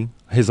money,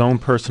 his own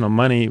personal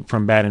money,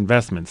 from bad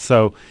investments.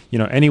 So, you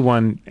know,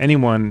 anyone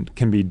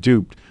can be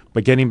duped.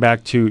 But getting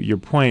back to your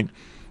point,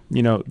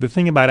 you know, the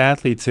thing about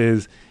athletes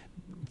is,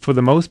 for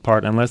the most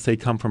part, unless they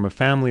come from a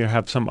family or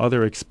have some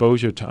other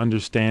exposure to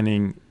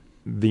understanding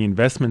the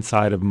investment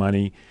side of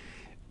money,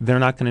 they're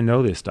not going to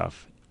know this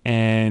stuff.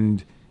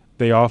 And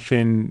they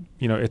often,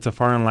 you know, it's a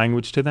foreign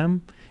language to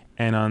them.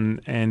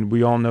 And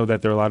we all know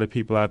that there are a lot of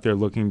people out there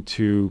looking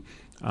to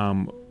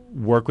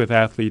work with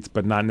athletes,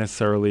 but not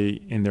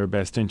necessarily in their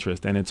best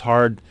interest. And it's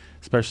hard,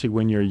 especially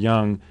when you're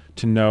young,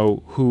 to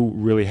know who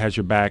really has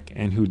your back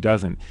and who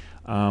doesn't,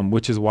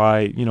 which is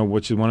why, you know,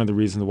 which is one of the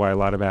reasons why a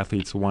lot of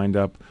athletes wind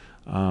up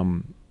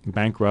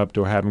bankrupt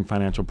or having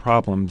financial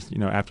problems, you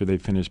know, after they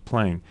finish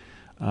playing.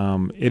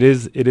 It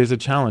is a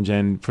challenge,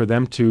 and for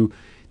them to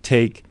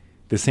take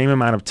the same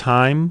amount of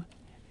time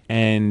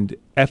and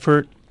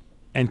effort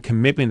and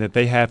commitment that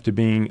they have to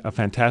being a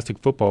fantastic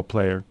football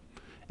player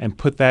and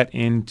put that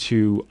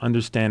into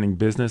understanding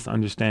business,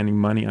 understanding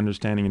money,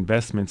 understanding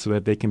investment so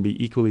that they can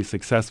be equally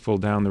successful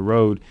down the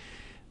road,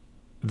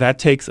 that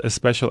takes a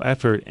special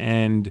effort,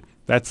 and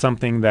that's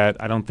something that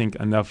I don't think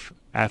enough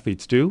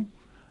athletes do.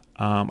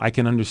 I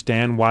can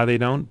understand why they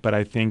don't, but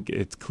I think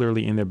it's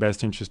clearly in their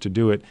best interest to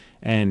do it.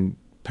 And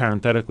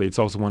parenthetically, it's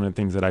also one of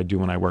the things that I do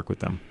when I work with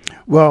them.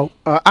 Well,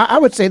 I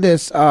would say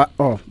this. I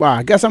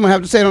guess I'm going to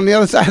have to say it on the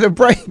other side of the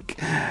break.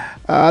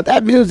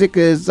 That music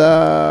is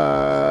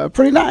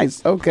pretty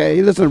nice. Okay,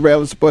 you listen to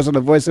Rail Sports on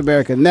the Voice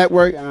America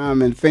Network.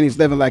 And Phoenix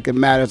Living Like It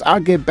Matters. I'll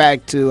get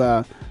back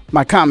to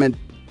my comment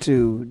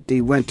to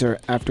D. Winter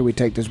after we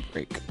take this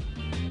break.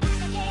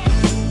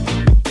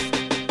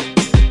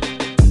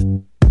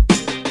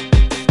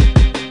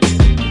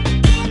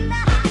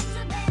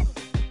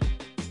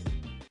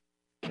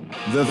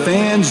 The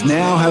fans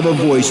now have a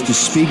voice to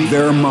speak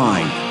their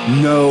mind.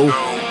 No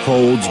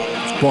holds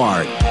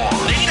barred.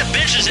 They need to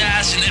bench his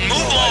ass and then move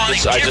on.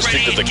 I just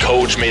think that the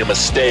coach made a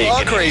mistake.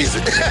 Oh, crazy.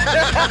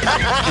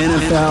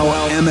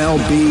 NFL,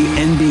 MLB,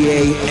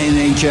 NBA,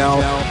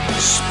 NHL.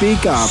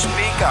 Speak up.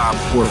 Speak up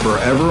or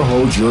forever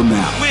hold your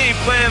mouth. We ain't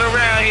playing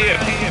around here.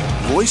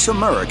 Voice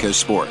America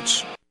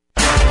Sports.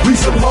 We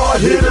some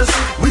hard hitters.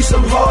 We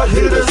some hard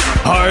hitters.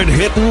 Hard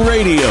Hittin'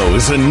 Radio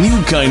is a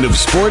new kind of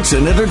sports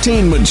and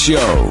entertainment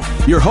show.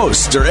 Your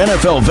hosts are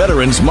NFL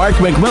veterans Mark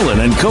McMillan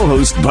and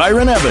co-host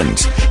Byron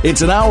Evans.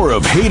 It's an hour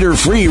of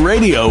hater-free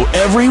radio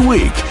every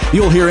week.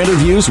 You'll hear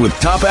interviews with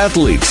top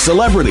athletes,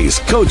 celebrities,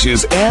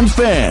 coaches, and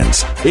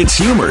fans. It's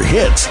humor,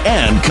 hits,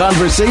 and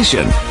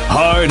conversation.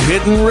 Hard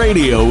Hittin'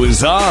 Radio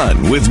is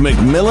on with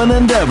McMillan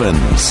and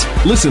Evans.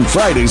 Listen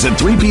Fridays at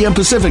 3 p.m.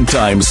 Pacific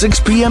Time, 6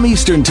 p.m.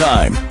 Eastern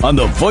Time on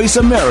the Voice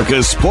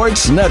America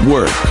Sports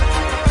Network.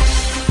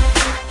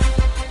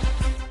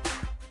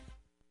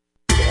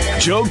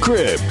 Joe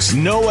Cribbs,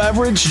 No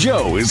Average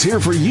Joe, is here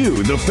for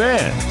you, the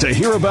fan, to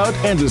hear about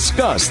and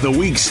discuss the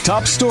week's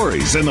top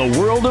stories in the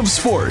world of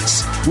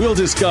sports. We'll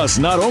discuss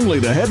not only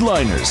the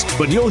headliners,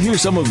 but you'll hear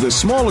some of the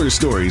smaller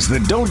stories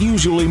that don't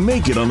usually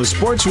make it on the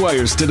sports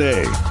wires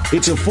today.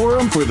 It's a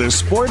forum for the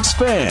sports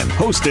fan,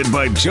 hosted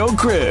by Joe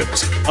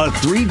Cribbs, a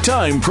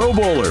 3-time Pro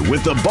Bowler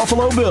with the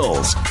Buffalo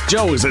Bills.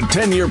 Joe is a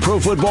 10-year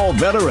pro football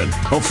veteran,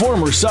 a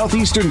former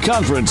Southeastern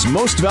Conference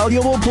Most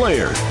Valuable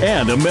Player,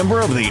 and a member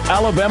of the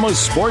Alabama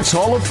Sports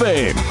Hall of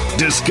Fame.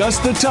 Discuss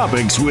the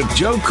topics with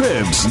Joe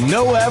Cribbs,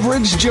 No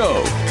Average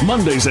Joe,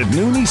 Mondays at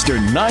noon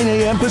Eastern, 9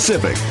 a.m.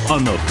 Pacific,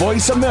 on the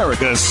Voice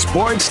America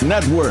Sports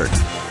Network.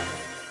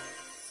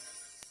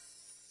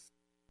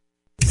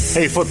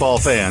 Hey, football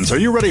fans, are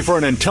you ready for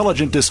an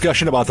intelligent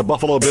discussion about the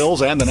Buffalo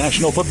Bills and the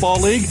National Football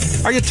League?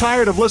 Are you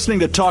tired of listening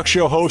to talk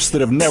show hosts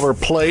that have never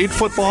played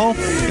football?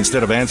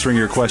 Instead of answering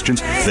your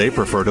questions, they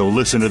prefer to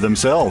listen to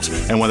themselves.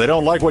 And when they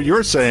don't like what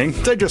you're saying,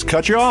 they just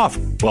cut you off.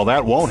 Well,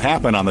 that won't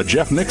happen on the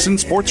Jeff Nixon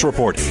Sports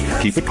Report.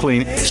 Keep it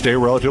clean, stay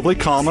relatively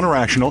calm and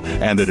rational,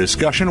 and the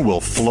discussion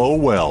will flow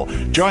well.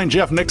 Join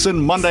Jeff Nixon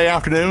Monday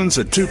afternoons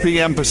at 2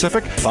 p.m.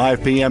 Pacific,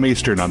 5 p.m.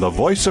 Eastern on the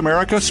Voice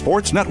America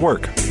Sports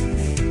Network.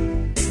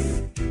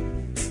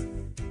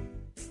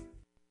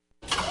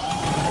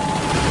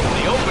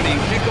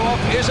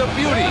 Is a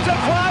beauty. It's a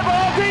fly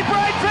ball deep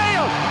right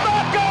field.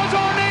 Back goes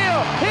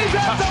O'Neal. He's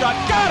at the shot.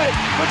 Got it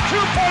with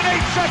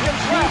 2.8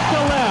 seconds left. To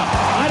left.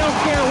 I don't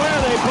care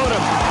where they put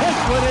him. This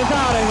one is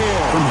out of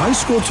here. From high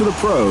school to the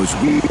pros,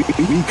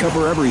 we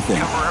cover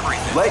everything.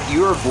 Let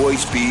your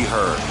voice be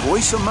heard.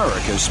 Voice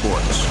America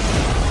Sports.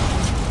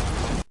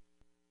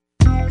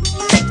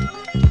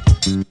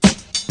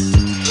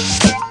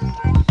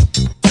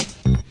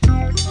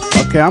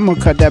 Okay, I'm going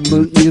to cut that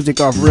music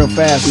off real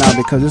fast now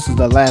because this is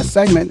the last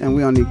segment and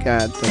we only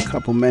got a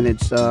couple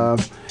minutes.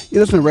 You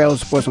listen to Rail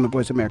Sports on the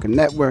Voice America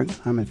Network.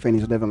 I'm in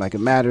Phoenix, living like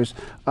it matters.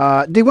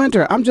 D.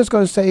 Winter, I'm just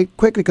going to say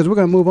quickly because we're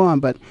going to move on,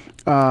 but,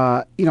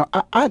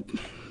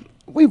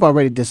 we've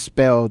already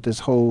dispelled this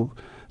whole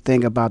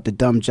thing about the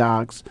dumb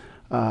jocks.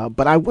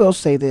 But I will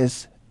say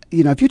this,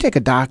 if you take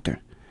a doctor,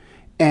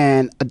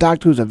 and a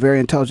doctor who's a very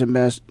intelligent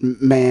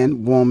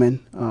man,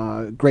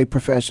 woman, great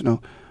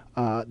professional,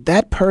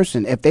 that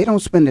person, if they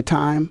don't spend the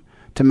time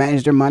to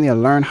manage their money or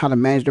learn how to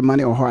manage their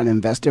money or how to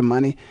invest their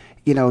money,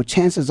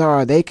 chances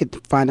are they could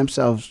find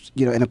themselves,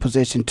 in a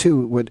position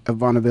too with a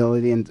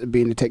vulnerability and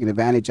being taken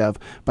advantage of.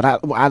 But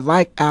I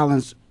like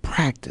Alan's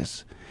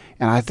practice,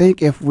 and I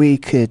think if we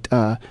could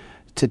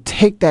to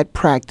take that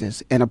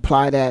practice and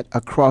apply that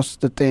across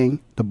the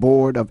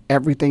board of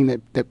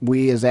everything that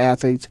we as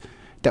athletes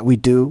that we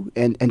do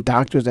and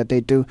doctors that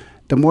they do,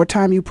 the more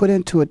time you put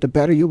into it, the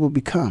better you will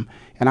become.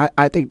 And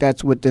I think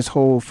that's what this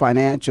whole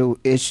financial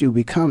issue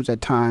becomes at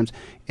times.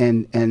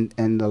 And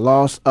the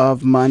loss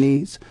of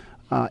monies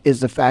is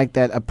the fact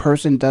that a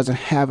person doesn't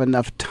have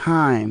enough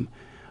time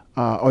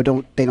or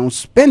they don't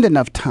spend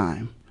enough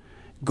time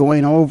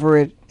going over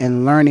it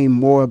and learning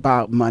more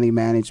about money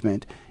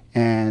management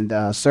and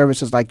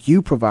services like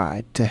you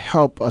provide to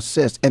help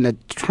assist and to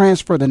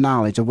transfer the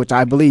knowledge, of which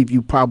I believe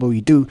you probably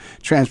do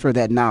transfer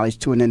that knowledge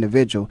to an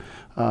individual.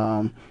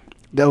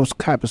 Those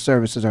type of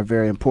services are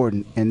very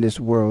important in this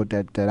world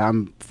that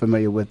I'm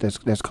familiar with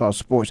that's called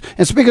sports.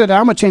 And speaking of that,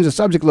 I'm going to change the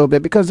subject a little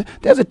bit because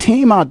there's a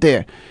team out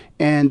there.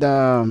 And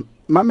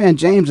my man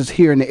James is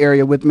here in the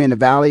area with me in the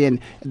Valley. And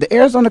the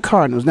Arizona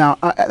Cardinals. Now,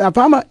 if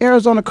I'm an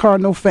Arizona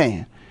Cardinal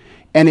fan,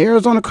 and the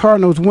Arizona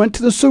Cardinals went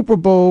to the Super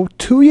Bowl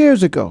 2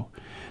 years ago,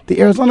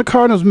 the Arizona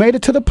Cardinals made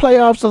it to the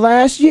playoffs the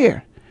last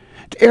year.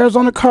 The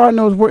Arizona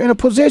Cardinals were in a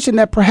position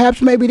that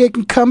perhaps maybe they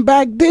can come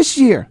back this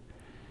year.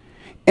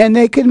 And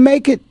they can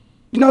make it,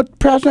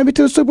 perhaps maybe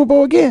to the Super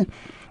Bowl again.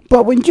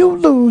 But when you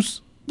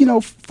lose,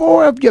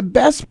 4 of your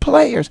best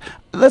players,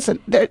 listen,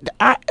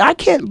 I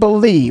can't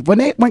believe when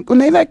they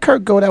let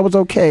Kirk go, that was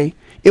okay.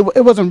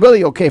 It wasn't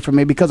really okay for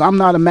me because I'm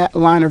not a Matt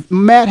Liner.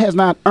 Matt has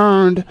not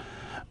earned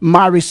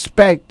my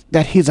respect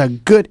that he's a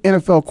good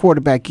NFL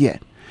quarterback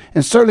yet.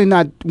 And certainly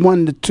not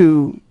one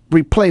to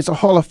replace a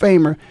Hall of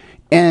Famer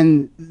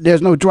and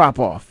there's no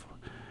drop-off.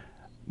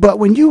 But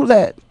when you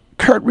let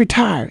Kurt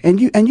retire and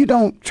you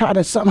don't try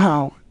to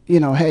somehow,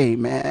 hey,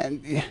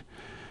 man,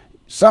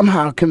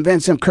 somehow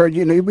convince him, Kurt,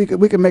 we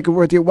could make it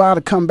worth your while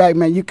to come back,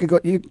 man. You could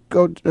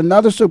go to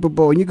another Super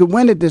Bowl and you could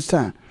win it this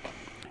time.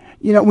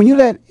 When you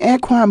let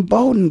Anquan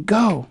Bolden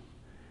go,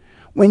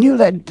 when you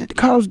let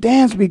Carlos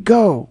Dansby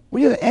go,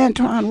 when you let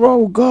Antoine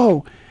Rowe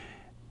go,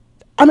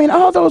 I mean,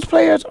 all those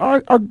players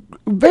are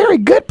very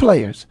good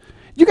players.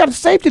 You got a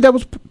safety that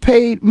was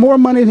paid more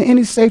money than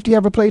any safety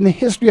ever played in the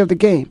history of the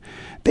game.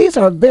 These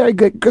are very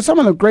good, because some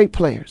of them are great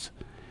players.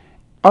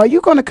 Are you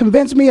going to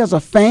convince me as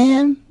a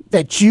fan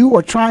that you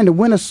are trying to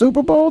win a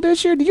Super Bowl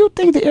this year? Do you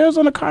think the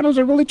Arizona Cardinals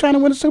are really trying to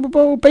win a Super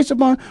Bowl based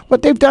upon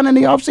what they've done in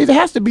the offseason? It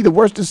has to be the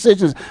worst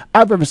decisions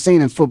I've ever seen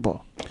in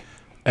football.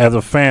 As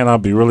a fan, I'll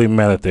be really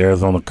mad at the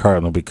Arizona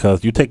Cardinals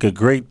because you take a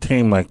great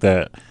team like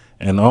that,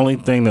 and the only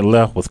thing that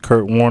left was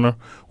Kurt Warner,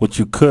 which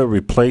you could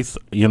replace,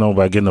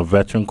 by getting a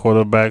veteran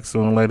quarterback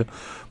sooner or later.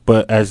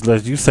 But as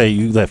you say,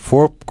 you let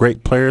 4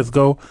 great players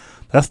go.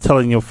 That's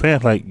telling your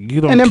fans,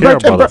 you don't care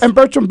about us. And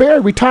Bertram Berry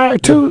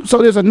retired, too, so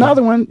there's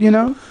another one,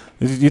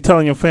 You're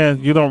telling your fans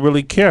you don't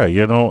really care,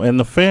 and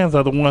the fans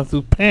are the ones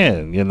who's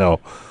paying,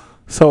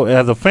 So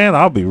as a fan,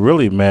 I'll be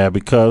really mad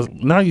because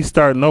now you're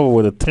starting over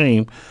with a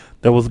team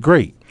that was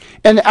great.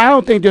 And I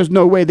don't think there's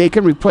no way they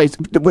can replace.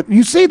 But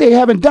you see, they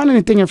haven't done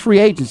anything in free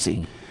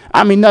agency.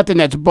 I mean, nothing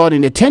that's brought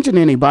any attention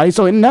to anybody.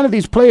 So none of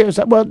these players,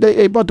 well,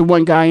 they brought the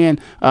one guy in,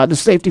 the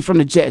safety from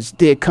the Jets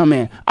did come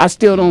in. I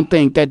still don't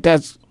think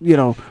that's,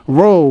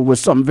 role was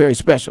something very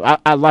special.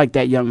 I like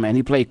that young man.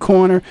 He played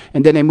corner,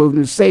 and then they moved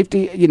him to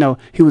safety.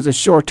 He was a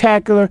short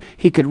tackler.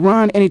 He could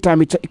run anytime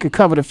he could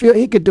cover the field.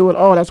 He could do it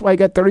all. That's why he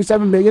got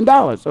 $37 million,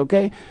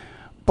 okay?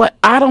 But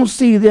I don't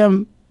see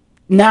them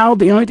now.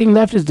 The only thing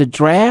left is the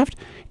draft,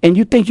 and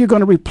you think you're going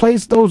to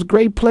replace those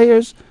great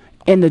players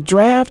in the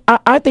draft?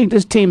 I think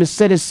this team has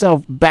set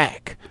itself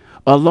back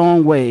a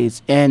long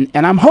ways, and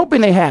I'm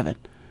hoping they haven't,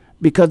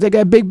 because they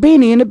got Big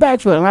Beanie in the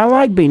backfield, and I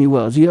like Beanie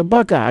Wells. He's a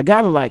Buckeye. I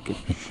got to like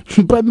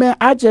him. But, man,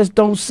 I just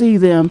don't see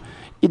them.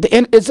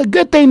 And it's a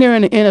good thing they're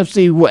in the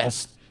NFC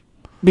West,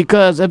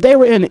 because if they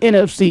were in the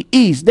NFC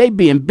East, they'd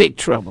be in big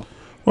trouble.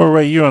 Well,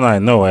 Ray, you and I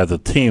know as a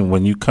team,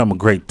 when you come a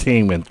great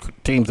team and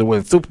teams that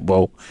win Super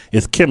Bowl,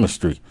 it's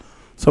chemistry.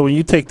 So when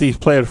you take these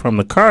players from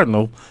the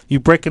Cardinals,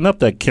 you're breaking up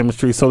that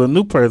chemistry. So the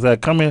new players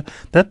that come in,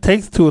 that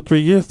takes 2 or 3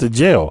 years to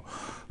gel.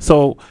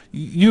 So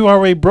you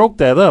already broke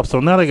that up. So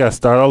now they got to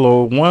start all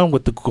over, one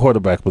with the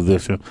quarterback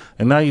position,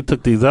 and now you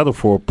took these other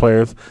 4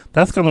 players.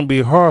 That's going to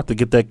be hard to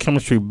get that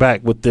chemistry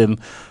back within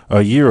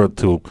a year or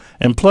two.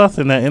 And plus,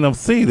 in that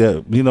NFC,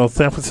 that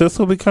San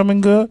Francisco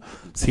becoming good.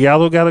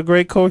 Seattle got a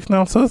great coach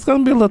now, so it's going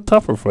to be a little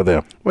tougher for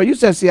them. Well, you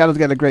said Seattle's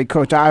got a great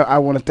coach. I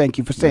want to thank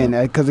you for saying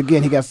that, because,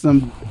 again, he got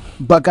some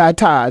Buckeye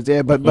ties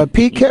there. But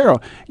Pete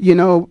Carroll,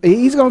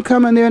 he's going to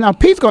come in there. Now,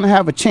 Pete's going to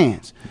have a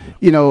chance.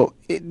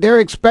 They're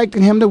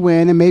expecting him to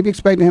win, and maybe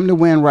expecting him to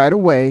win right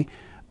away,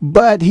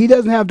 but he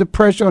doesn't have the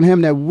pressure on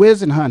him that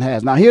Wisenhunt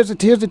has. Now, here's the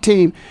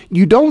team.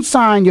 You don't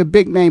sign your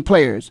big-name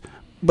players,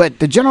 but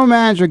the general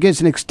manager gets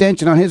an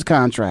extension on his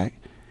contract,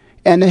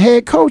 and the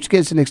head coach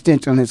gets an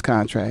extension on his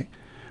contract.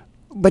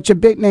 But your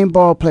big-name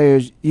ball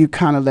players, you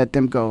kind of let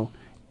them go.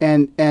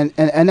 And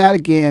that,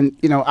 again,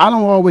 I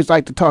don't always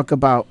like to talk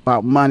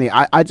about money.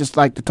 I just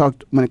like to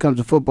talk, when it comes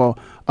to football,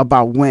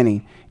 about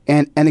winning.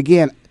 And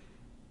again,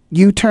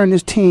 you turn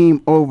this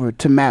team over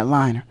to Matt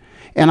Leinart.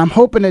 And I'm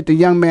hoping that the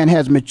young man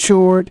has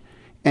matured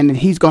and that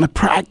he's going to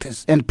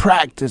practice and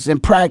practice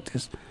and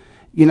practice,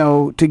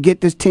 to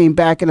get this team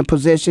back in a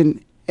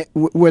position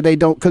where they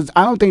don't, because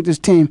I don't think this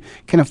team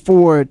can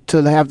afford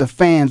to have the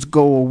fans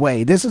go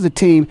away. This is a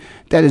team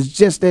that is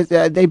just,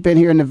 they've been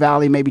here in the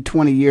Valley maybe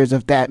 20 years,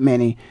 if that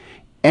many,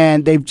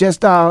 and they've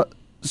just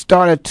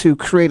started to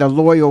create a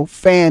loyal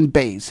fan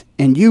base.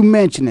 And you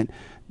mentioned it.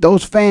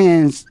 Those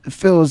fans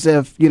feel as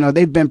if,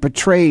 they've been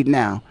betrayed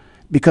now,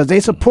 because they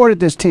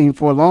supported this team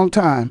for a long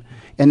time,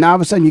 and now all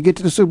of a sudden you get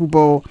to the Super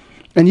Bowl,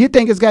 and you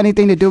think it's got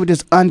anything to do with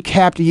this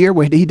uncapped year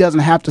where he doesn't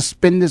have to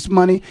spend this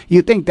money?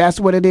 You think that's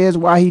what it is,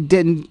 why he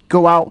didn't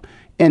go out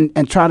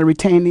and try to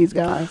retain these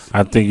guys?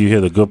 I think you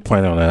hit a good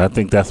point on that. I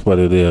think that's what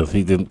it is.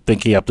 He didn't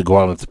think he had to go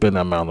out and spend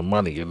that amount of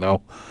money,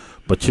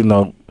 But,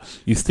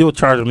 you still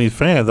charging these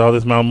fans all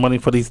this amount of money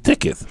for these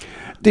tickets.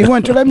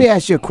 DeWinter, let me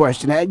ask you a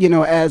question.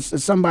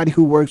 As somebody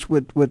who works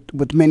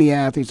with many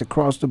athletes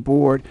across the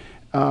board,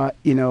 like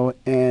we're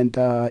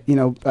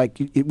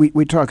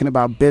talking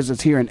about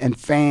business here and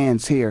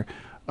fans here,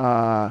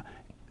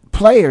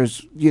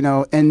 players,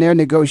 in their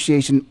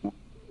negotiation,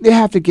 they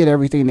have to get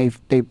everything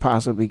they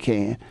possibly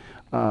can.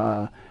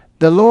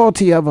 The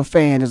loyalty of a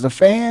fan, is a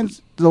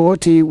fan's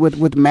loyalty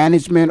with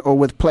management or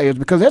with players?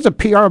 Because there's a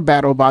PR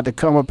battle about to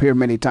come up here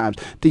many times.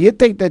 Do you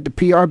think that the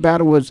PR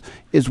battle is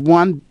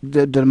one,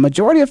 the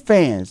majority of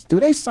fans, do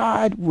they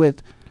side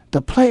with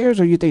the players,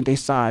 or you think they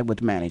side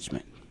with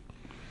management?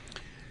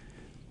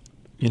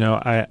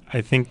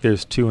 I think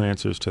there's 2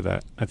 answers to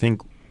that. I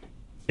think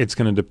it's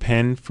going to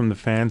depend from the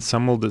fans.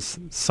 Some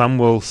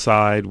will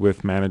side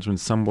with management,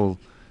 some will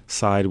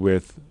side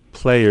with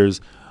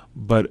players,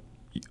 but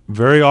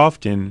very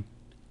often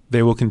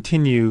they will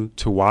continue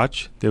to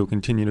watch. They will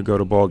continue to go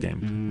to ball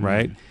games,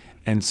 right?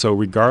 And so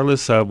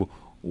regardless of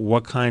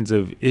what kinds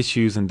of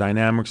issues and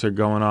dynamics are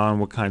going on,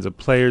 what kinds of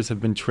players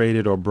have been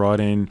traded or brought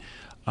in,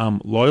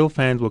 loyal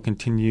fans will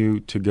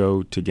continue to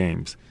go to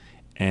games.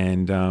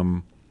 And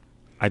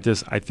I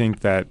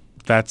think that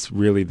that's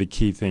really the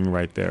key thing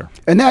right there.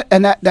 And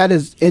that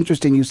is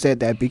interesting you said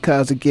that,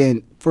 because,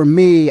 again, for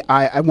me,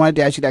 I wanted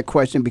to ask you that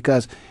question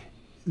because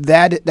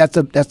that's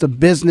a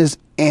business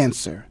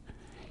answer.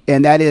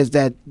 And that is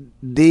that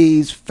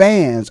these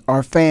fans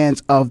are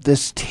fans of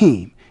this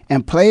team.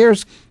 And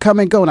players come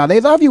and go. Now, they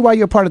love you while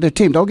you're part of their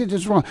team. Don't get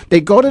this wrong. They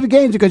go to the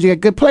games because you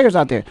got good players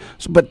out there.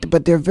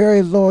 But they're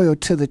very loyal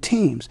to the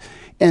teams.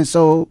 And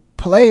so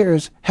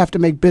players have to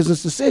make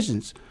business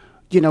decisions.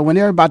 When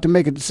they're about to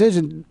make a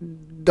decision,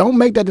 don't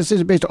make that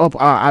decision based on,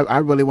 I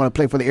really want to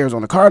play for the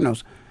Arizona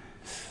Cardinals.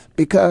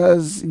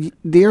 Because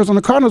the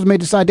Arizona Cardinals may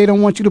decide they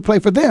don't want you to play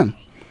for them.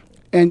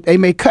 And they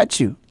may cut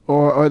you.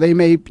 Or they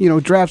may,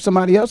 draft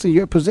somebody else in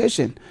your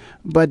position.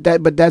 But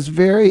that's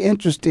very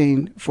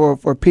interesting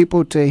for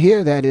people to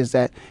hear that, is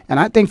that, and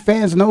I think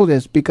fans know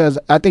this, because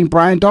I think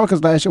Brian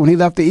Dawkins last year when he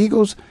left the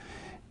Eagles,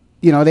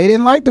 you know, they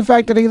didn't like the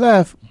fact that he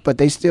left, but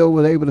they still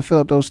were able to fill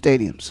up those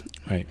stadiums.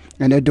 Right.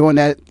 And they're doing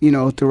that, you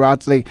know,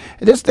 throughout the league.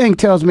 This thing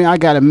tells me I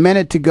got a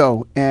minute to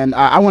go. And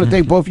I want to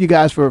thank both of you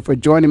guys for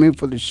joining me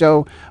for the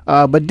show.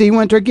 But D.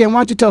 Winter, again, why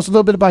don't you tell us a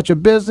little bit about your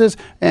business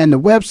and the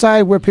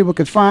website where people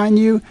can find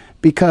you?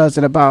 Because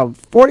in about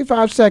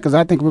 45 seconds,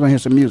 I think we're going to hear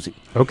some music.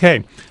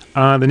 Okay.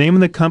 The name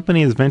of the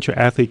company is Venture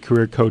Athlete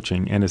Career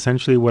Coaching. And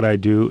essentially what I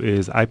do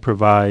is I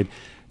provide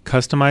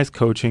customized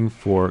coaching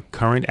for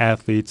current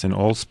athletes in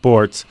all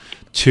sports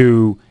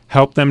to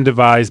help them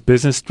devise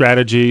business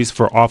strategies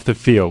for off the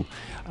field.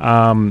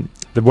 The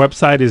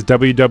website is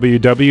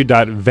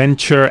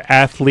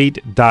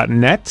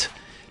www.ventureathlete.net.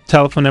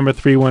 Telephone number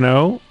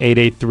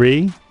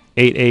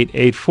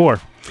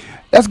 310-883-8884.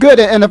 That's good.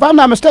 And if I'm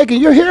not mistaken,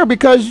 you're here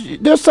because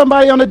there's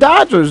somebody on the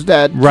Dodgers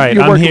that right.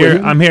 you're working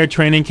with. I'm here at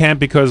training camp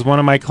because one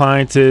of my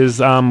clients is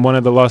one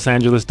of the Los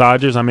Angeles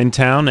Dodgers. I'm in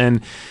town,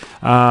 and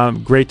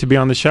great to be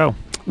on the show.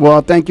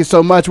 Well, thank you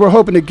so much. We're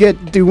hoping to get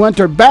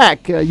DeWinter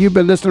back. You've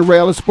been listening to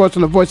Ellis Sports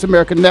on the Voice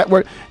America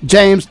Network.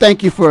 James,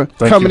 thank you for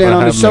coming in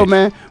on the show,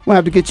 man. We'll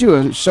have to get you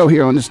a show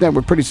here on this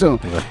network pretty soon.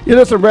 Yeah. You're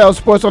listening to Ellis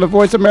Sports on the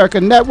Voice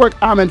America Network.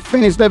 I'm in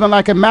Phoenix, living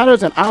like it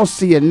matters, and I'll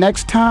see you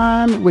next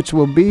time, which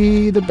will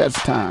be the best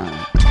time.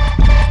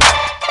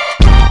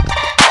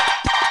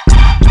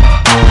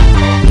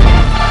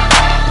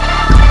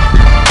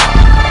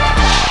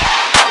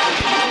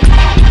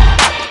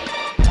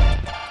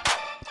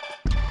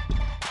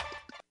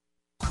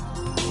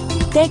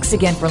 Thanks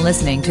again for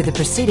listening to the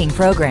preceding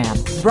program,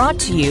 brought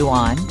to you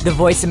on the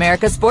Voice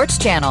America Sports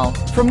Channel.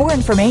 For more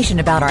information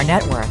about our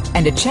network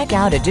and to check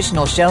out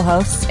additional show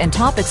hosts and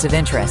topics of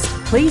interest,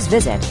 please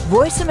visit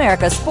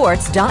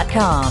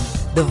voiceamericasports.com.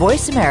 The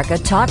Voice America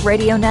Talk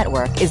Radio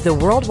Network is the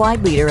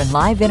worldwide leader in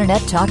live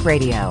Internet talk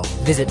radio.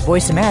 Visit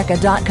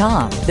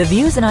voiceamerica.com. The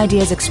views and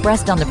ideas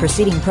expressed on the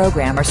preceding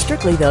program are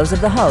strictly those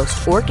of the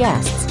host or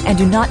guests and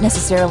do not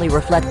necessarily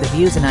reflect the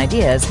views and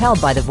ideas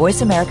held by the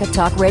Voice America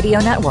Talk Radio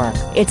Network,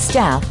 its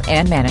staff,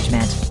 and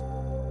management.